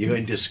going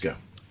disco.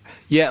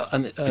 Yeah,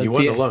 and you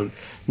weren't alone.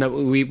 No,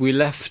 we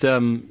left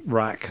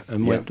Rack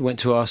and went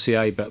to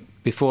RCA, but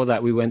before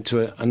that we went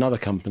to another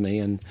company,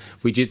 and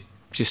we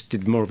just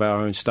did more of our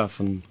own stuff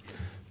and.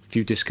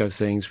 Few disco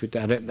things. We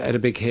had a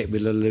big hit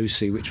with La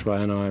Lucy, which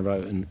Ray and I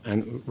wrote, and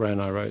Ray and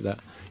I wrote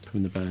that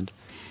from the band.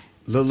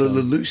 La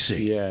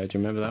Lucy. Yeah, do you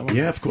remember that one?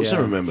 Yeah, of course I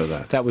remember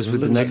that. That was with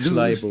the next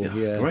label.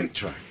 Yeah, great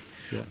track.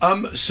 Yeah.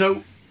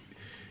 So,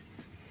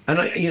 and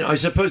I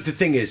suppose the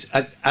thing is,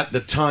 at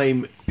the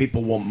time,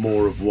 people want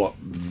more of what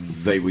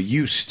they were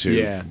used to.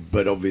 Yeah.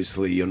 But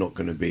obviously, you're not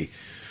going to be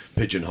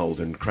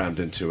pigeonholed and crammed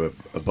into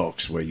a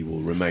box where you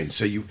will remain.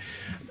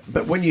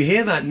 But when you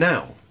hear that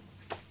now.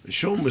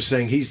 Sean was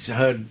saying he's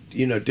heard,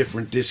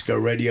 different disco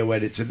radio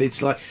edits, and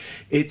it's like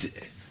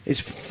it's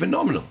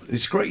phenomenal.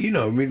 It's great,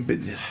 I mean. But,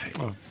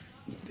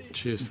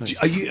 cheers. Thanks.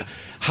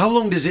 How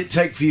long does it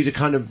take for you to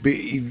kind of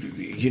be?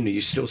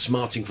 You're still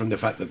smarting from the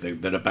fact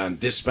that a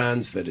band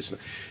disbands, that it's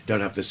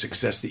don't have the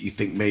success that you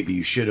think maybe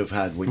you should have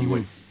had when you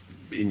went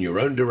in your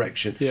own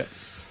direction. Yeah.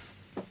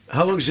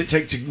 How long does it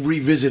take to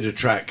revisit a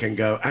track and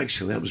go,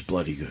 actually, that was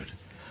bloody good?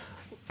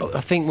 I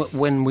think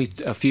when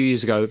a few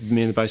years ago,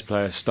 me and the bass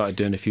player started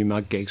doing a few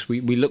mug gigs, we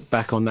looked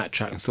back on that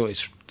track and thought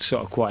it's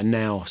sort of quite a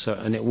now,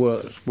 and it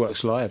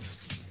works live.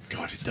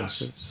 God, it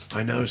does.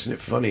 I know, isn't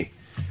it funny?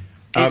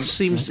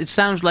 It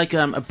sounds like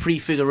a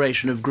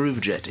prefiguration of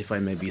Groovejet, if I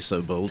may be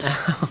so bold.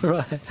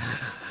 Right.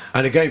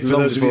 And again, for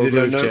Long those of you that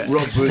before don't know, Groovejet.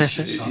 Rob was...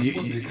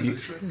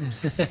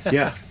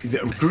 yeah,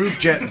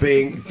 Groovejet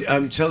being...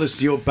 tell us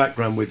your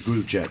background with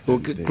Groovejet. Well,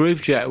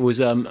 Groovejet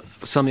was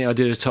something I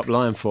did a top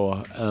line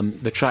for.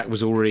 The track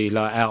was already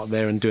like out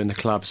there and doing the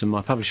clubs, and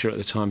my publisher at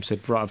the time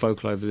said, write a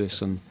vocal over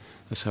this, and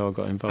that's how I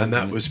got involved. And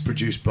that in was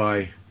produced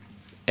by...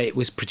 It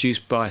was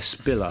produced by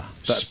Spiller.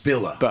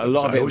 Spiller. But a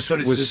lot of it was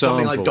something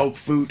sampled. like dog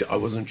food. I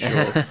wasn't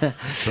sure.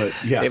 But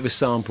yeah. It was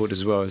sampled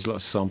as well. There's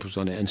lots of samples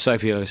on it. And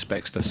Sophie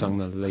Ellis-Bextor sung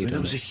the lead that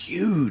on was it. a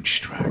huge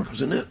track,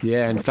 wasn't it?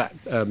 Yeah, in fact,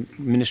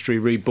 Ministry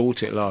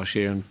rebought it last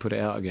year and put it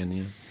out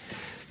again,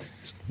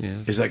 yeah.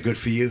 Is that good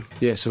for you?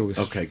 Yes, August.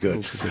 Okay,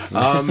 good.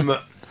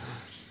 August.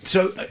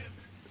 So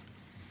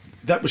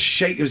that was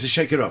Shake... It was a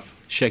Shake It Off.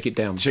 Shake It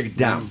Down. Shake It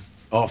Down.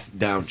 Off,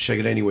 down. Shake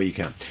it any way you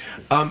can.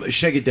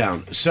 Shake It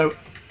Down. So...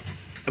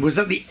 Was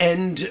that the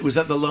end? Was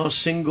that the last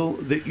single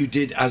that you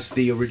did as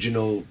the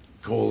original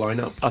core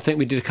lineup? I think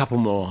we did a couple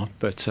more,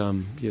 but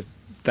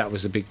that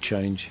was a big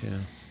change, yeah.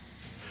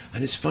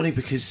 And it's funny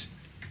because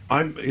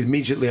I'm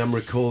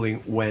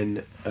recalling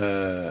when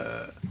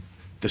The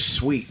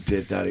Sweet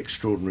did that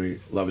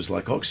extraordinary Love Is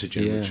Like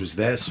Oxygen, which was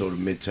their sort of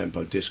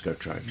mid-tempo disco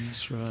track.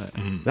 That's right.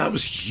 That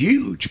was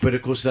huge, but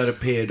of course that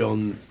appeared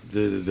on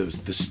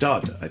the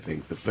Stud, I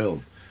think, the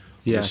film,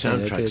 the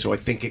soundtrack. So I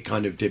think it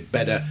kind of did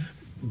better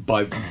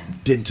by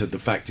dint of the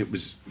fact it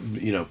was,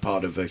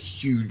 part of a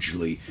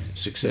hugely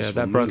successful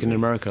Yeah, that broke movie. in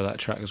America, that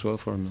track as well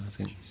for him, I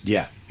think.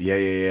 Yeah.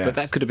 But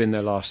that could have been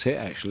their last hit,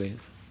 actually.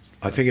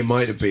 I think it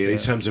might have been in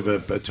terms of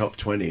a top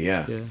 20.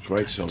 Yeah,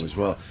 great song as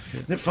well.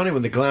 Yeah. Isn't it funny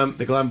when the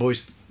glam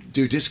boys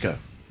do disco?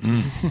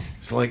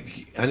 It's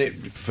like, and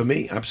it for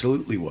me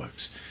absolutely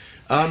works.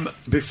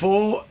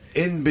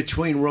 In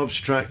between Rob's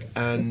track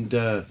and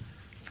the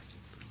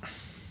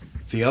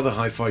other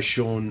Hi-Fi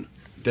Sean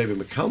David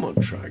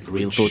McCalmont track,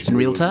 Real Thoughts in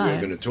Real Time,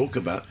 we're going to talk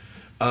about.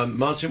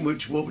 Martin,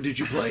 what did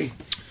you play?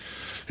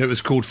 It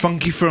was called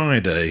Funky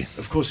Friday.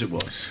 Of course it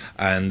was.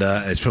 And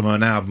it's from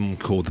an album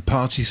called The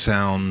Party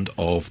Sound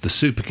of the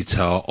Super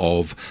Guitar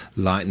of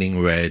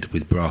Lightning Red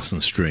with Brass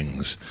and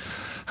Strings.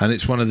 And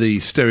it's one of the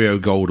Stereo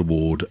Gold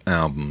Award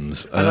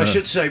albums. And I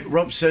should say,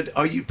 Rob said,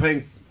 are you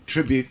paying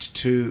tribute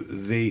to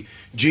the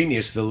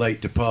genius, the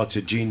late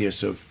departed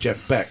genius of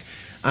Jeff Beck?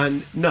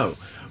 And no.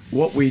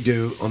 What we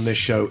do on this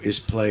show is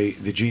play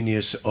the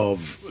genius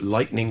of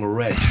Lightning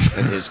Red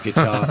and his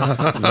guitar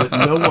that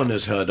no one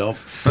has heard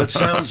of, but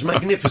sounds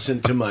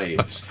magnificent to my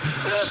ears.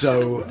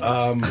 So,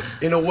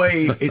 in a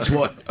way, it's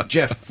what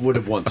Jeff would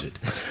have wanted.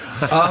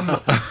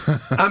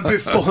 And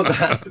before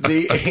that,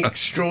 the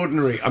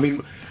extraordinary...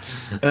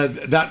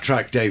 that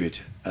track, David,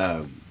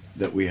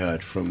 that we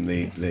heard from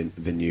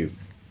the new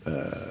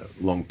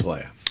long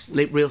player.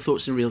 Real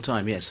Thoughts in Real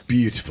Time, yes.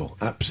 Beautiful,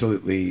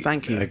 absolutely.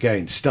 Thank you.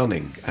 Again,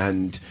 stunning,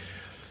 and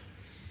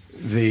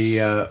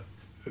those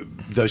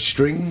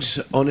strings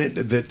on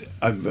it.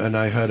 And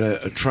I heard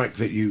a track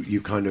that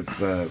you kind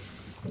of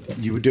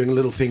you were doing a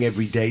little thing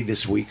every day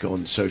this week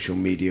on social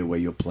media where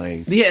you're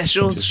playing. Yeah,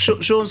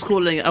 Sean's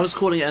calling. I was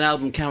calling it an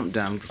album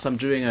countdown because I'm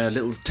doing a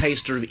little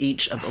taster of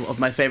each of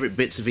my favourite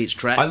bits of each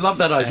track. I love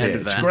that idea.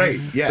 It's great.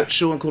 Yeah, but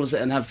Sean calls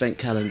it an advent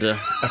calendar.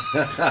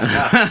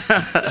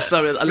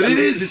 So but it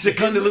is. It's a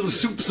kind of little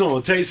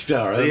soupçon taster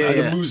and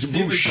a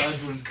mousse-bouche.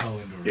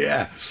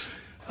 Yeah.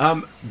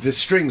 The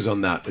strings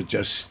on that are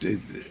just,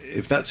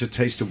 if that's a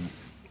taste of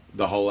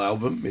the whole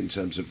album in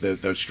terms of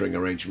those string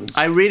arrangements.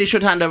 I really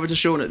should hand over to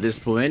Sean at this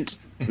point,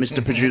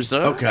 Mr. Producer.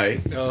 Okay.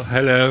 Oh,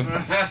 hello.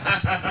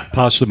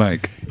 Pass the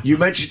mic. You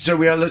mentioned, so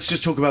let's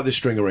just talk about the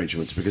string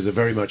arrangements because they're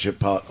very much a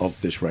part of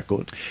this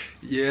record.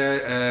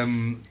 Yeah,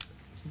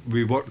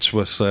 we worked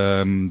with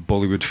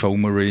Bollywood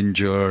film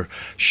arranger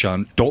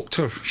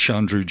Dr.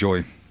 Chandru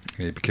Joy.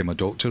 He became a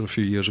doctor a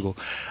few years ago.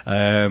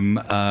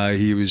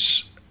 He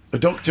was... A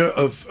doctor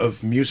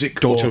of music?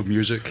 Doctor of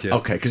music, yeah.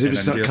 Okay, because if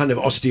it's that kind of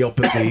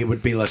osteopathy, it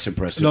would be less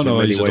impressive no, in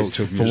many he's a ways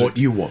doctor of for music. what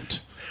you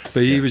want.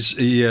 But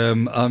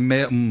I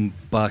met him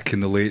back in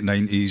the late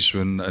 90s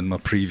when in my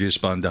previous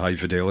band, The High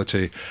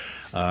Fidelity,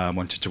 I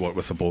wanted to work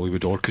with a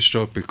Bollywood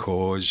orchestra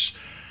because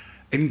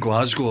in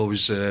Glasgow I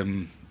was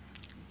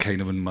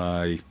kind of in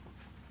my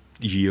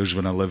years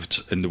when I lived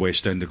in the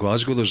West End of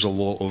Glasgow. There's a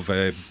lot of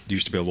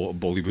used to be a lot of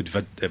Bollywood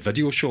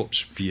video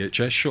shops,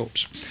 VHS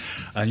shops,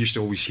 and I used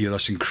to always hear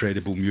this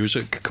incredible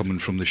music coming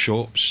from the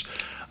shops.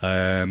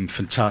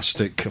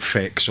 Fantastic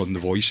effects on the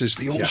voices.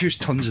 They always use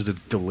tons of the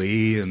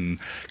delay and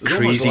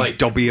crazy like,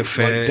 dubby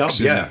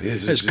effects. Like dub,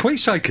 it's quite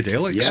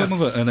psychedelic, some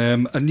of it,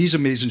 and these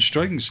amazing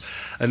strings.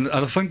 And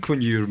I think when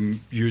you're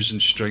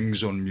using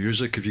strings on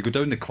music, if you go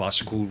down the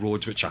classical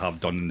road, which I have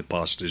done in the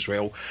past as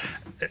well,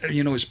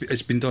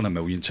 it's been done a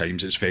million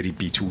times. It's very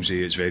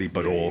Beatlesy, it's very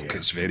Baroque,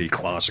 it's very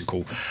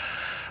classical.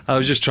 I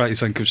was just trying to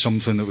think of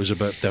something that was a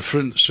bit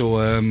different, so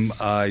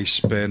I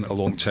spent a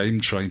long time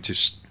trying to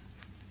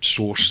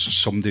source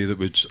somebody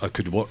that I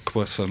could work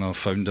with, and I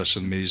found this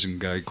amazing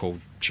guy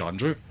called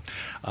Chandru,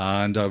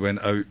 and I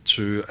went out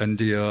to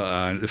India,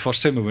 and the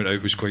first time I went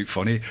out was quite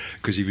funny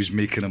because he was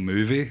making a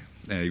movie.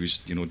 He was,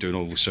 doing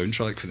all the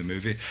soundtrack for the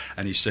movie,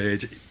 and he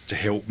said to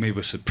help me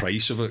with the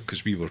price of it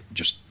because we were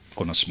just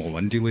on a small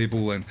indie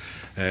label,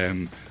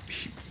 and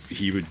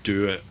he would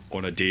do it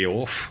on a day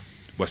off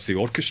with the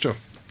orchestra,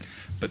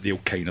 but they'll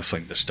kind of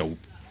think they're still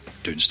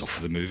doing stuff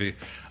for the movie.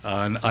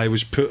 And I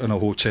was put in a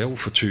hotel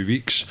for 2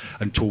 weeks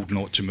and told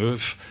not to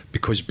move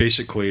because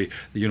basically,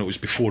 it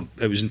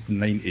was in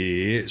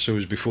 98, so it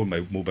was before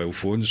my mobile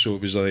phone, so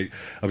it was like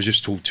I was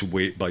just told to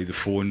wait by the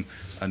phone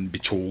and be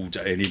told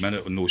at any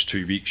minute in those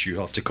 2 weeks you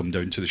have to come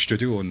down to the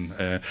studio.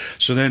 And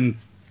so then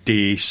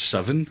day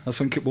 7, I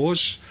think it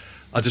was,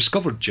 I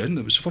discovered gin.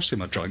 It was the first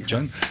time I drank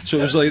gin. So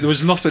it was like there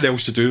was nothing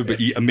else to do but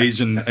eat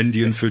amazing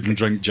Indian food and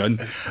drink gin.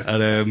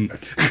 And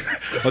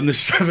on the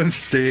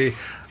 7th day,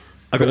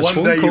 I got this phone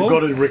call. One day you've got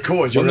to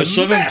record. You're on the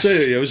 7th mess.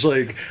 day, I was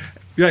like,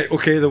 right,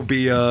 okay, there'll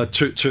be a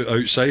toot-toot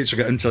outside. So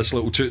I got into this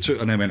little toot-toot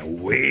and I went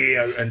way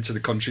out into the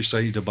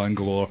countryside of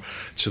Bangalore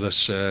to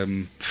this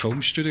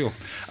film studio.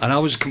 And I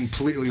was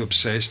completely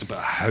obsessed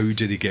about how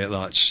did he get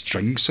that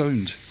string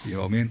sound, you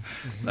know what I mean?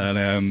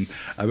 And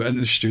I went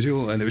into the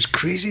studio and it was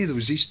crazy. There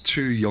was these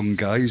 2 young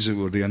guys who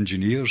were the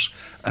engineers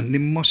and they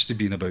must have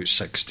been about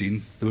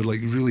 16. They were like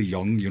really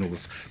young,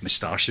 with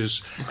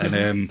moustaches.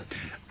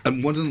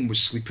 And one of them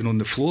was sleeping on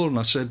the floor, and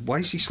I said, "Why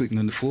is he sleeping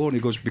on the floor?" And he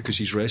goes, "Because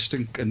he's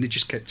resting." And they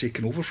just kept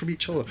taking over from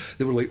each other.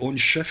 They were like on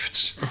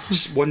shifts.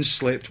 One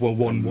slept while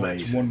one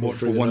worked, one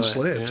worked while one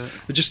slept. Yeah.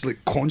 They're just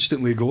like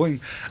constantly going.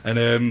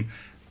 And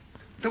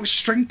there was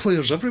string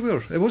players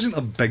everywhere. It wasn't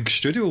a big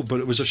studio, but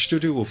it was a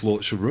studio of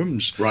lots of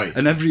rooms. Right.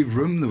 And every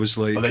room there was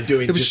like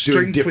there was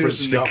string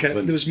players in the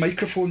kitchen. There was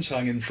microphones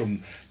hanging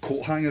from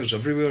coat hangers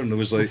everywhere, and there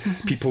was like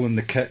people in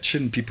the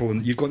kitchen,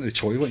 you'd go into the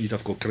toilet, you'd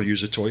have to go, "Can I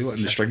use the toilet?"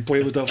 And the string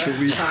player would have to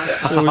leave.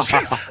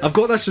 I've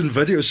got this in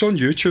video. It's on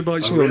YouTube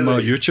actually, on my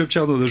YouTube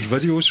channel. There's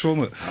videos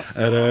from it.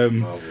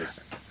 And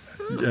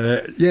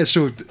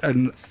so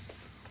and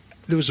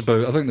there was I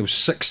think there was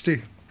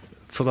 60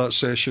 for that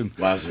session.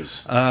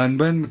 Wowzers. And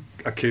when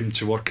I came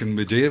to working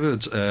with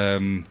David,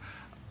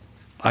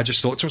 I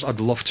just thought to myself, I'd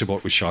love to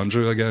work with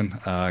Chandru again.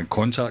 I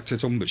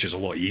contacted him, which is a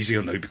lot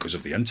easier now because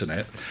of the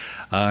internet.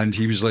 And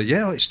he was like,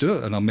 "Yeah, let's do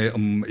it." And I met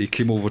him. He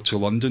came over to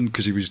London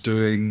because he was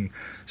doing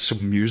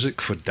some music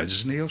for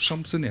Disney or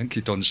something. I think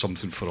he'd done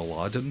something for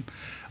Aladdin.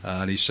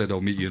 And he said, "I'll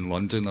meet you in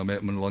London." I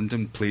met him in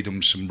London, played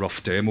him some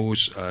rough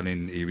demos, and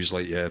then he was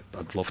like, "Yeah,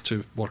 I'd love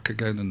to work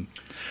again."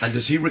 And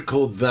does he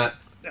record that?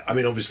 I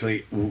mean,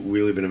 obviously,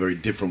 we live in a very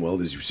different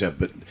world, as you said,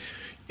 but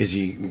is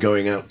he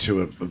going out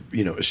to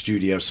a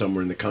studio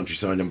somewhere in the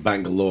countryside in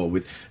Bangalore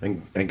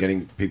and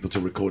getting people to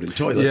record in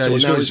toilets? Yeah, or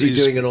now is he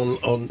doing it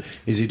on?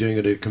 Is he doing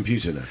it at a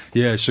computer now?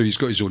 Yeah, so he's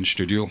got his own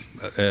studio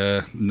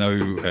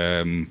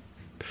now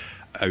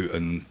out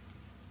in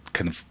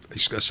kind of.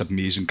 He's got this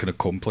amazing kind of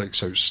complex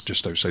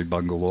just outside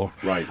Bangalore.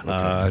 Right. Okay.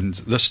 And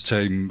this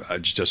time,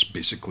 I'd just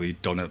basically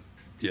done it.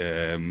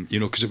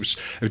 Because it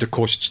would have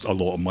cost a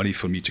lot of money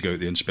for me to go out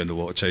there and spend a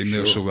lot of time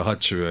there, so we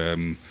had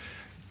to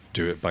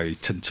do it by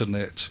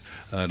Tinternet,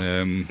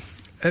 and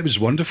it was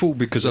wonderful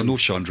because I know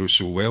Chandru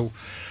so well.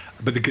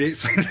 But the great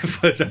thing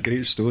about a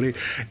great story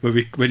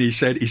when he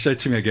said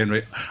to me again,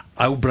 right,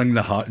 I'll bring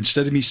the hat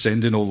instead of me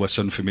sending all this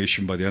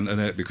information by the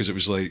internet, because it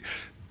was like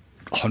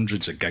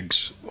hundreds of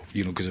gigs,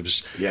 because it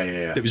was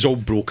it was all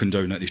broken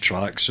down into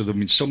tracks. So I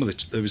mean,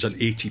 there was an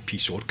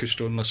 80-piece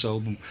orchestra on this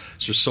album,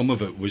 so some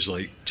of it was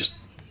like just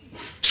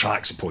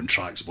tracks upon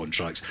tracks upon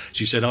tracks. So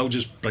he said, "I'll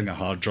just bring a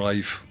hard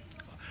drive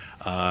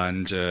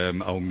and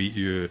I'll meet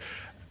you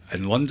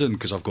in London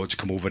because I've got to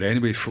come over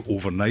anyway for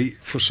overnight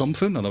for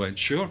something." And I went,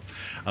 "Sure."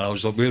 And I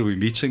was like, "Where are we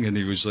meeting?" And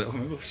he was like,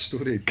 "Oh,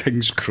 story at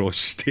King's Cross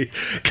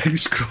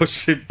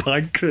St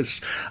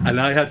Pancras."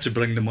 And I had to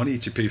bring the money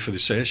to pay for the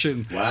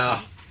session.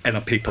 Wow. In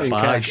a paper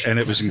bag, and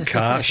it was in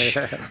cash,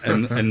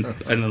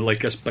 and like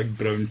this big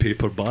brown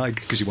paper bag,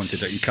 because he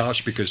wanted it in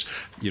cash because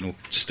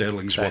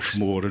sterling's worth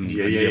more and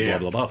blah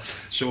blah blah.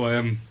 So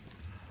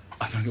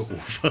I don't know.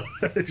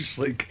 It's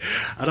like,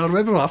 and I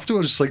remember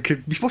afterwards, like,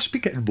 we must be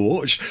getting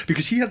watched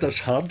because he had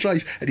this hard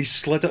drive and he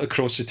slid it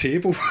across the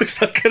table.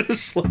 So I kind of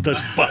slid this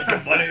bag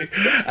of money,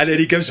 and then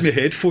he gives me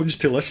headphones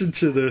to listen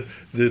to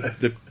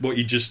the what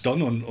he'd just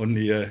done on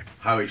the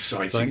how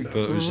exciting! But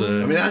it was, I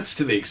mean, it adds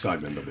to the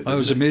excitement of it. It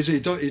was amazing.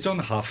 He'd done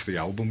half the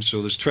album,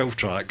 so there's 12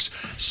 tracks.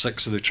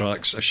 6 of the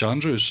tracks are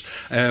Chandru's.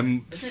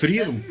 3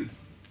 of them.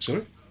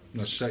 Sorry.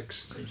 No,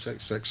 six.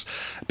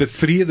 But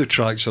 3 of the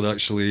tracks are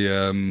actually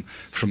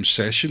from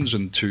sessions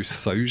in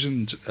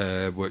 2000,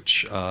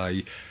 which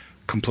I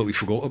completely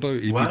forgot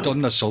about. He'd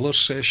done this other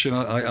session.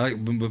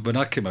 When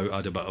I came out, I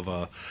had a bit of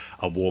a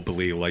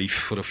wobbly life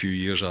for a few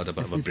years. I had a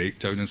bit of a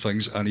breakdown and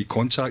things, and he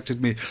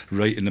contacted me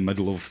right in the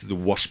middle of the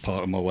worst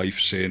part of my life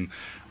saying,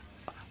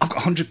 "I've got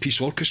a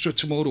 100-piece orchestra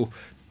tomorrow.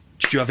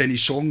 do you have any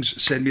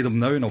songs? Send me them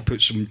now and I'll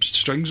put some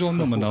strings on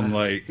them. And I'm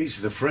like,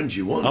 He's the friend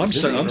you want. I'm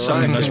isn't he?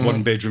 sitting in this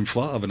one-bedroom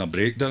flat having a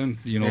breakdown,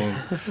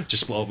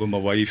 just split up with my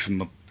wife, and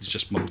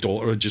my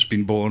daughter had just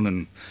been born,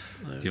 and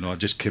I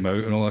just came out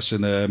and all this,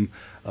 and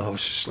I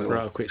was just like,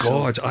 Right, oh, quick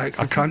God, I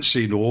can't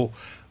say no,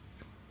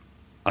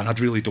 and I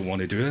really don't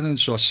want to do anything.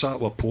 So I sat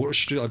with a Porter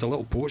studio. I had a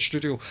little Porter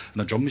studio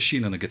and a drum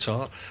machine and a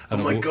guitar. Oh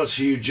And my God!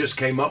 So you just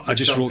came up with I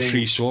just wrote something-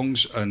 3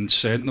 songs and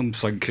sent them,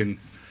 thinking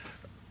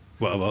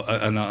whatever,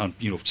 and I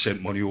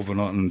sent money over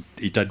and that, and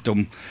he did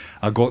them.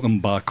 I got them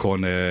back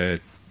on.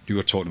 You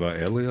were talking about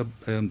earlier,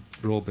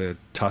 Rob,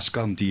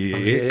 Tascam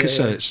DA8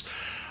 cassettes.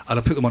 And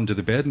I put them under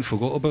the bed and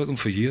forgot about them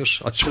for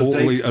years. I So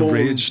totally they formed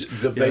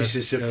enraged the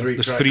basis of 3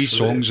 There's tracks 3 for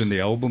songs this. in the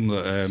album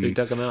that So you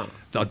dug them out.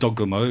 I dug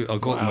them out. I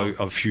got them Wow. out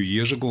a few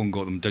years ago and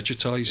got them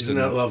digitised. Isn't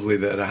and that lovely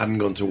that it hadn't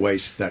gone to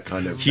waste? That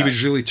kind of. he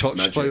was really touched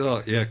magic. by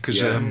that, yeah, because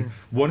Yeah.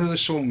 one of the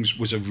songs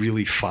was a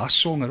really fast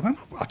song. I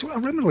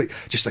remember like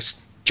just this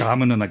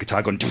jamming on a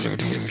guitar going,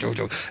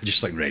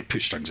 just like, right,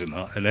 put strings in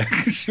that, and then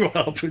see what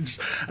happens.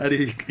 And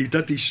he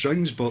did these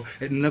strings, but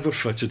it never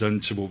fitted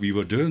into what we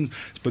were doing.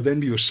 But then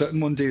we were sitting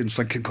one day and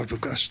thinking, God,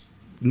 we've got this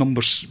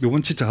numbers. We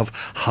wanted to have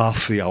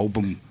half the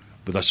album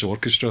with this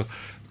orchestra.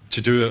 To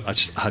do it,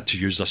 I had to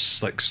use a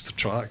 6th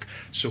track.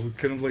 So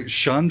kind of like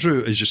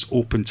Chandru is just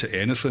open to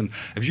anything.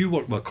 If you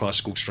work with a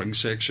classical string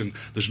section,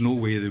 there's no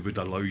way they would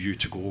allow you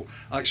to go,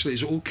 actually,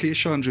 is it okay,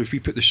 Chandru, if we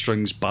put the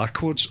strings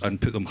backwards and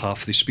put them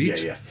half the speed?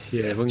 Yeah.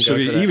 Yeah, we can So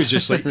go for he that. was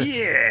just like,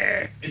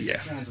 yeah.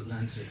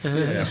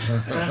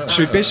 Transatlantic.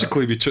 So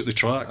basically we took the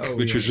track,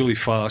 which was really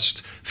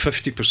fast,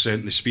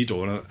 50% the speed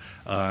on it,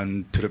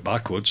 and put it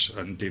backwards,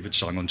 and David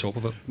sang on top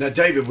of it. Now,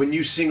 David, when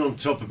you sing on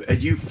top of it, are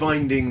you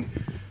finding?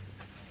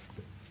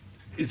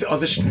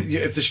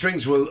 If the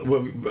strings were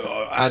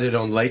added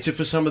on later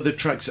for some of the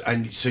tracks,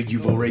 and so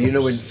you've already,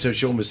 so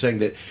Sean was saying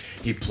that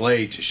he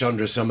played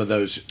Chandra some of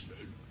those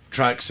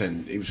tracks,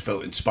 and he was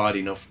felt inspired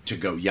enough to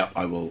go, "Yep,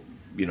 I will,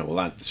 we'll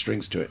add the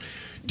strings to it."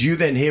 Do you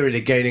then hear it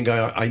again and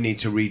go, "I need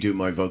to redo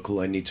my vocal.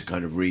 I need to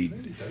kind of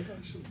read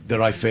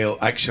that I feel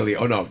actually."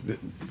 Oh no,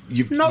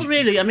 Not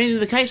really. I mean, in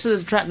the case of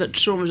the track that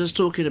Sean was just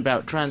talking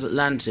about,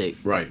 Transatlantic,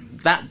 Right.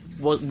 That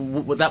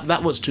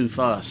was too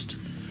fast.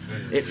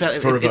 It felt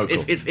For a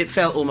vocal. it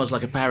felt almost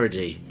like a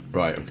parody.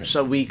 Right. Okay.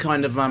 So we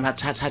kind of had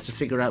to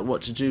figure out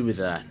what to do with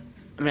that.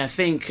 I mean, I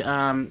think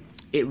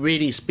it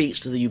really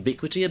speaks to the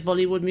ubiquity of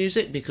Bollywood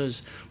music,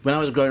 because when I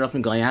was growing up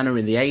in Guyana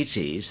in the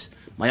 80s,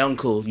 my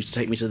uncle used to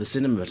take me to the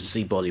cinema to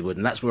see Bollywood,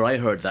 and that's where I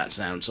heard that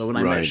sound. So when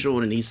I Right. met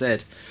Sean and he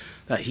said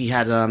that he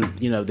had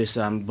this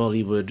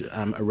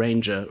Bollywood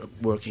arranger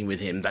working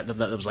with him, that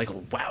was like,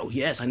 oh, wow,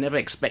 yes, I never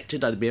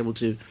expected I'd be able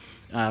to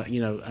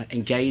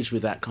engage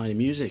with that kind of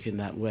music in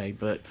that way.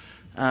 But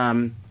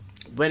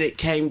when it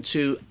came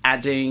to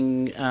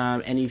adding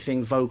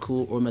anything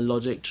vocal or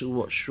melodic to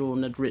what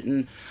Sean had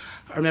written,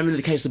 I remember in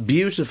the case of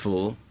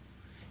Beautiful,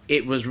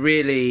 it was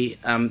really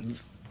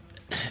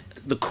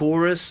the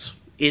chorus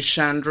is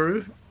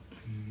Chandru.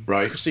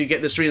 Right. So you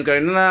get the strings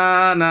going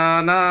na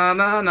na na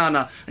na na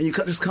na, and you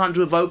just can't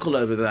do a vocal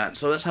over that.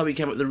 So that's how we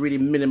came up with the really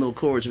minimal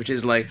chords, which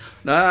is like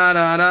na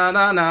na na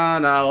na na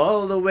na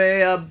all the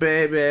way up,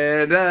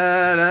 baby.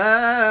 Da,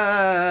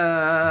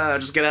 da.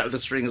 Just get out of the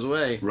strings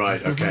away.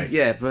 Right. Okay.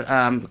 Yeah, but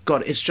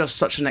God, it's just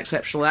such an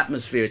exceptional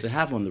atmosphere to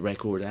have on the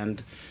record,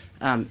 and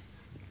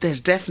there's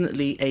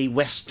definitely a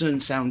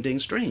Western-sounding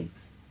string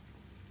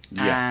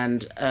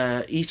and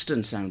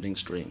Eastern sounding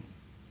string.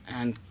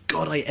 And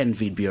God, I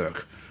envied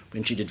Björk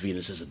when she did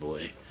Venus as a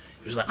Boy.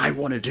 It was like, I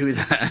want to do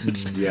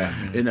that.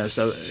 Yeah.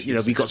 So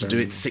we got to do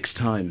it 6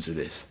 times with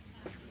this.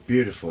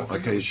 Beautiful. I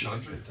think Okay.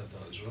 Chandra did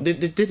that as well.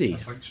 Did he? I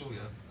think so, yeah.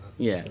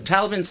 Yeah.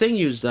 Talvin Singh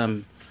used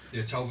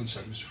Yeah, Talvin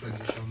Singh was friends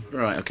with Chandra.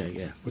 Right. Okay.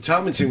 Yeah. Well,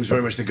 Talman Singh was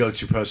very much the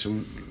go-to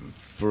person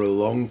for a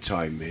long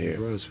time here.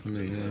 Was,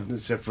 wasn't he? Yeah.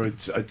 Except for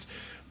it's in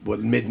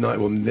the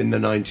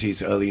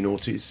 90s, early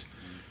noughties.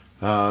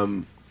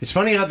 It's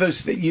funny how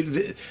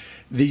the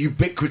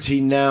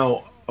ubiquity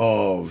now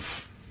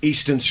of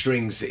Eastern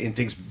strings in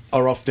things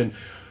are often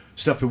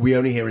stuff that we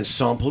only hear in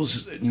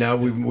samples. Now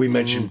we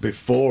mentioned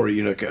before,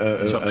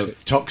 of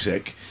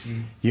Toxic,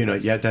 da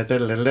da da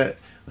da da.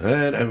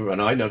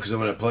 And I know because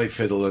when I play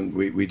fiddle and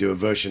we do a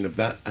version of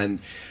that, and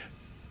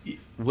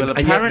Well,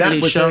 and yet that apparently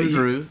was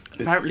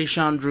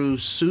Chandru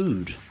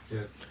sued.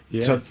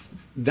 Yeah. So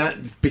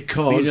that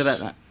because You know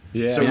that.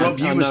 Yeah. So, Rob,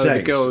 you I were know saying-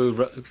 the girl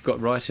who got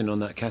writing on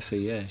that, Cassie.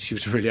 Yeah, she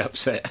was really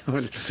upset.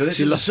 so this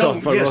she is a lost song.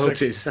 out for Yes,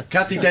 royalties.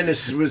 Kathy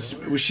Dennis was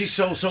she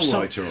sole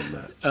songwriter on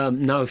that?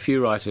 No, a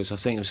few writers. I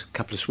think it was a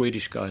couple of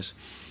Swedish guys.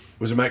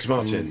 Was it Max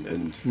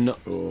Martin and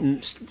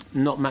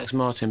Not Max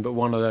Martin, but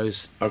one of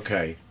those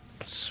okay?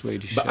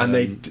 Swedish But and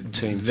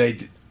teams.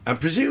 and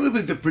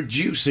presumably the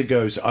producer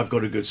goes, "I've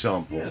got a good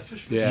sample."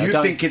 Yeah, you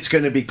don't- think it's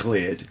going to be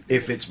cleared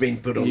if it's been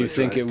put on? You the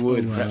think track? it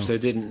would? Perhaps they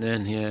didn't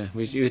then. Yeah,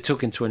 you were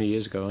talking 20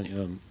 years ago, aren't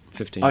you?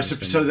 15. I years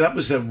suppose, ago. so that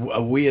was a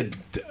weird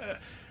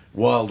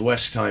Wild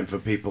West time for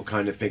people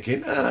kind of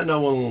thinking,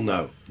 no one will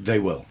know. They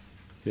will.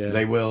 Yeah.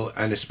 They will,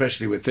 and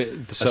especially with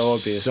But so a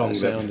obvious song that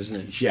sound, isn't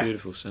it? Yeah.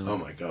 Beautiful sound. Oh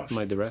my gosh.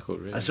 Made the record,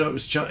 really. And so it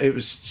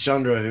was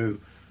Chandra who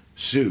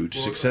sued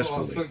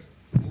successfully.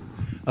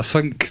 I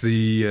think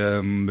the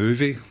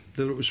movie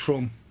that it was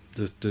from,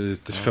 the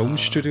film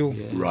studio,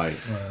 yeah. Right.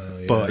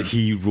 but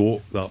he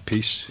wrote that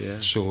piece, Yeah.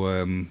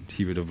 so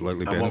he would have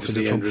likely And what was benefited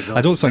the from. end result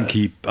I don't of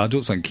think that? I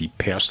don't think he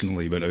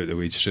personally went out of the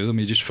way to sue them.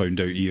 He just found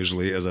out years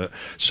later that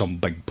some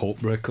big pop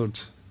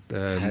record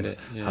Had it,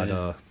 yeah, had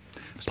yeah.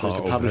 a suppose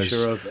part the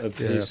publisher of his. of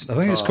Yeah. his I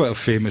think it's part. quite a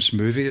famous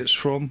movie. It's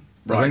from.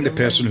 I Right. think the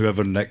person who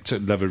ever nicked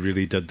it never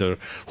really did their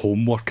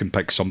homework and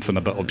picked something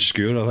a bit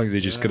obscure. I think they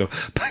just kind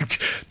of picked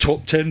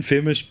top 10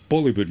 famous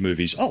Bollywood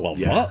movies. I love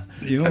that.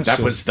 You know, And that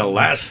so- was the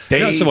last day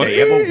That's the one.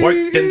 they ever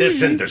worked in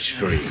this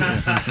industry.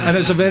 And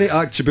it's a very,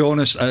 to be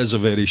honest, it is a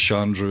very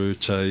Chandru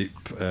type.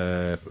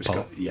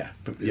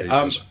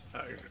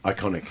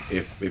 Iconic.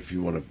 If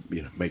you want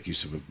to, make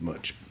use of a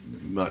much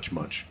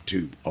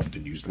too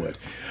often used word.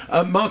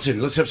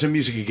 Martin, let's have some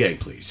music again,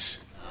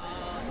 please.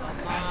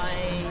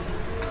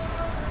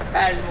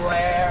 And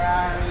where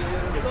are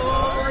you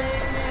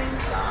going?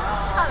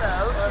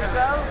 Hello,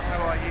 Hugo.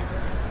 How are you?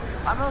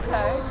 I'm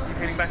okay. You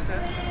feeling better?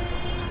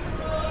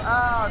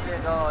 Oh, dear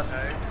God.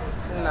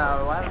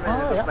 No, I haven't been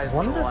in this place that's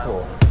wonderful. for a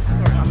while.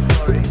 I'm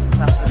sorry.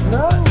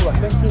 No,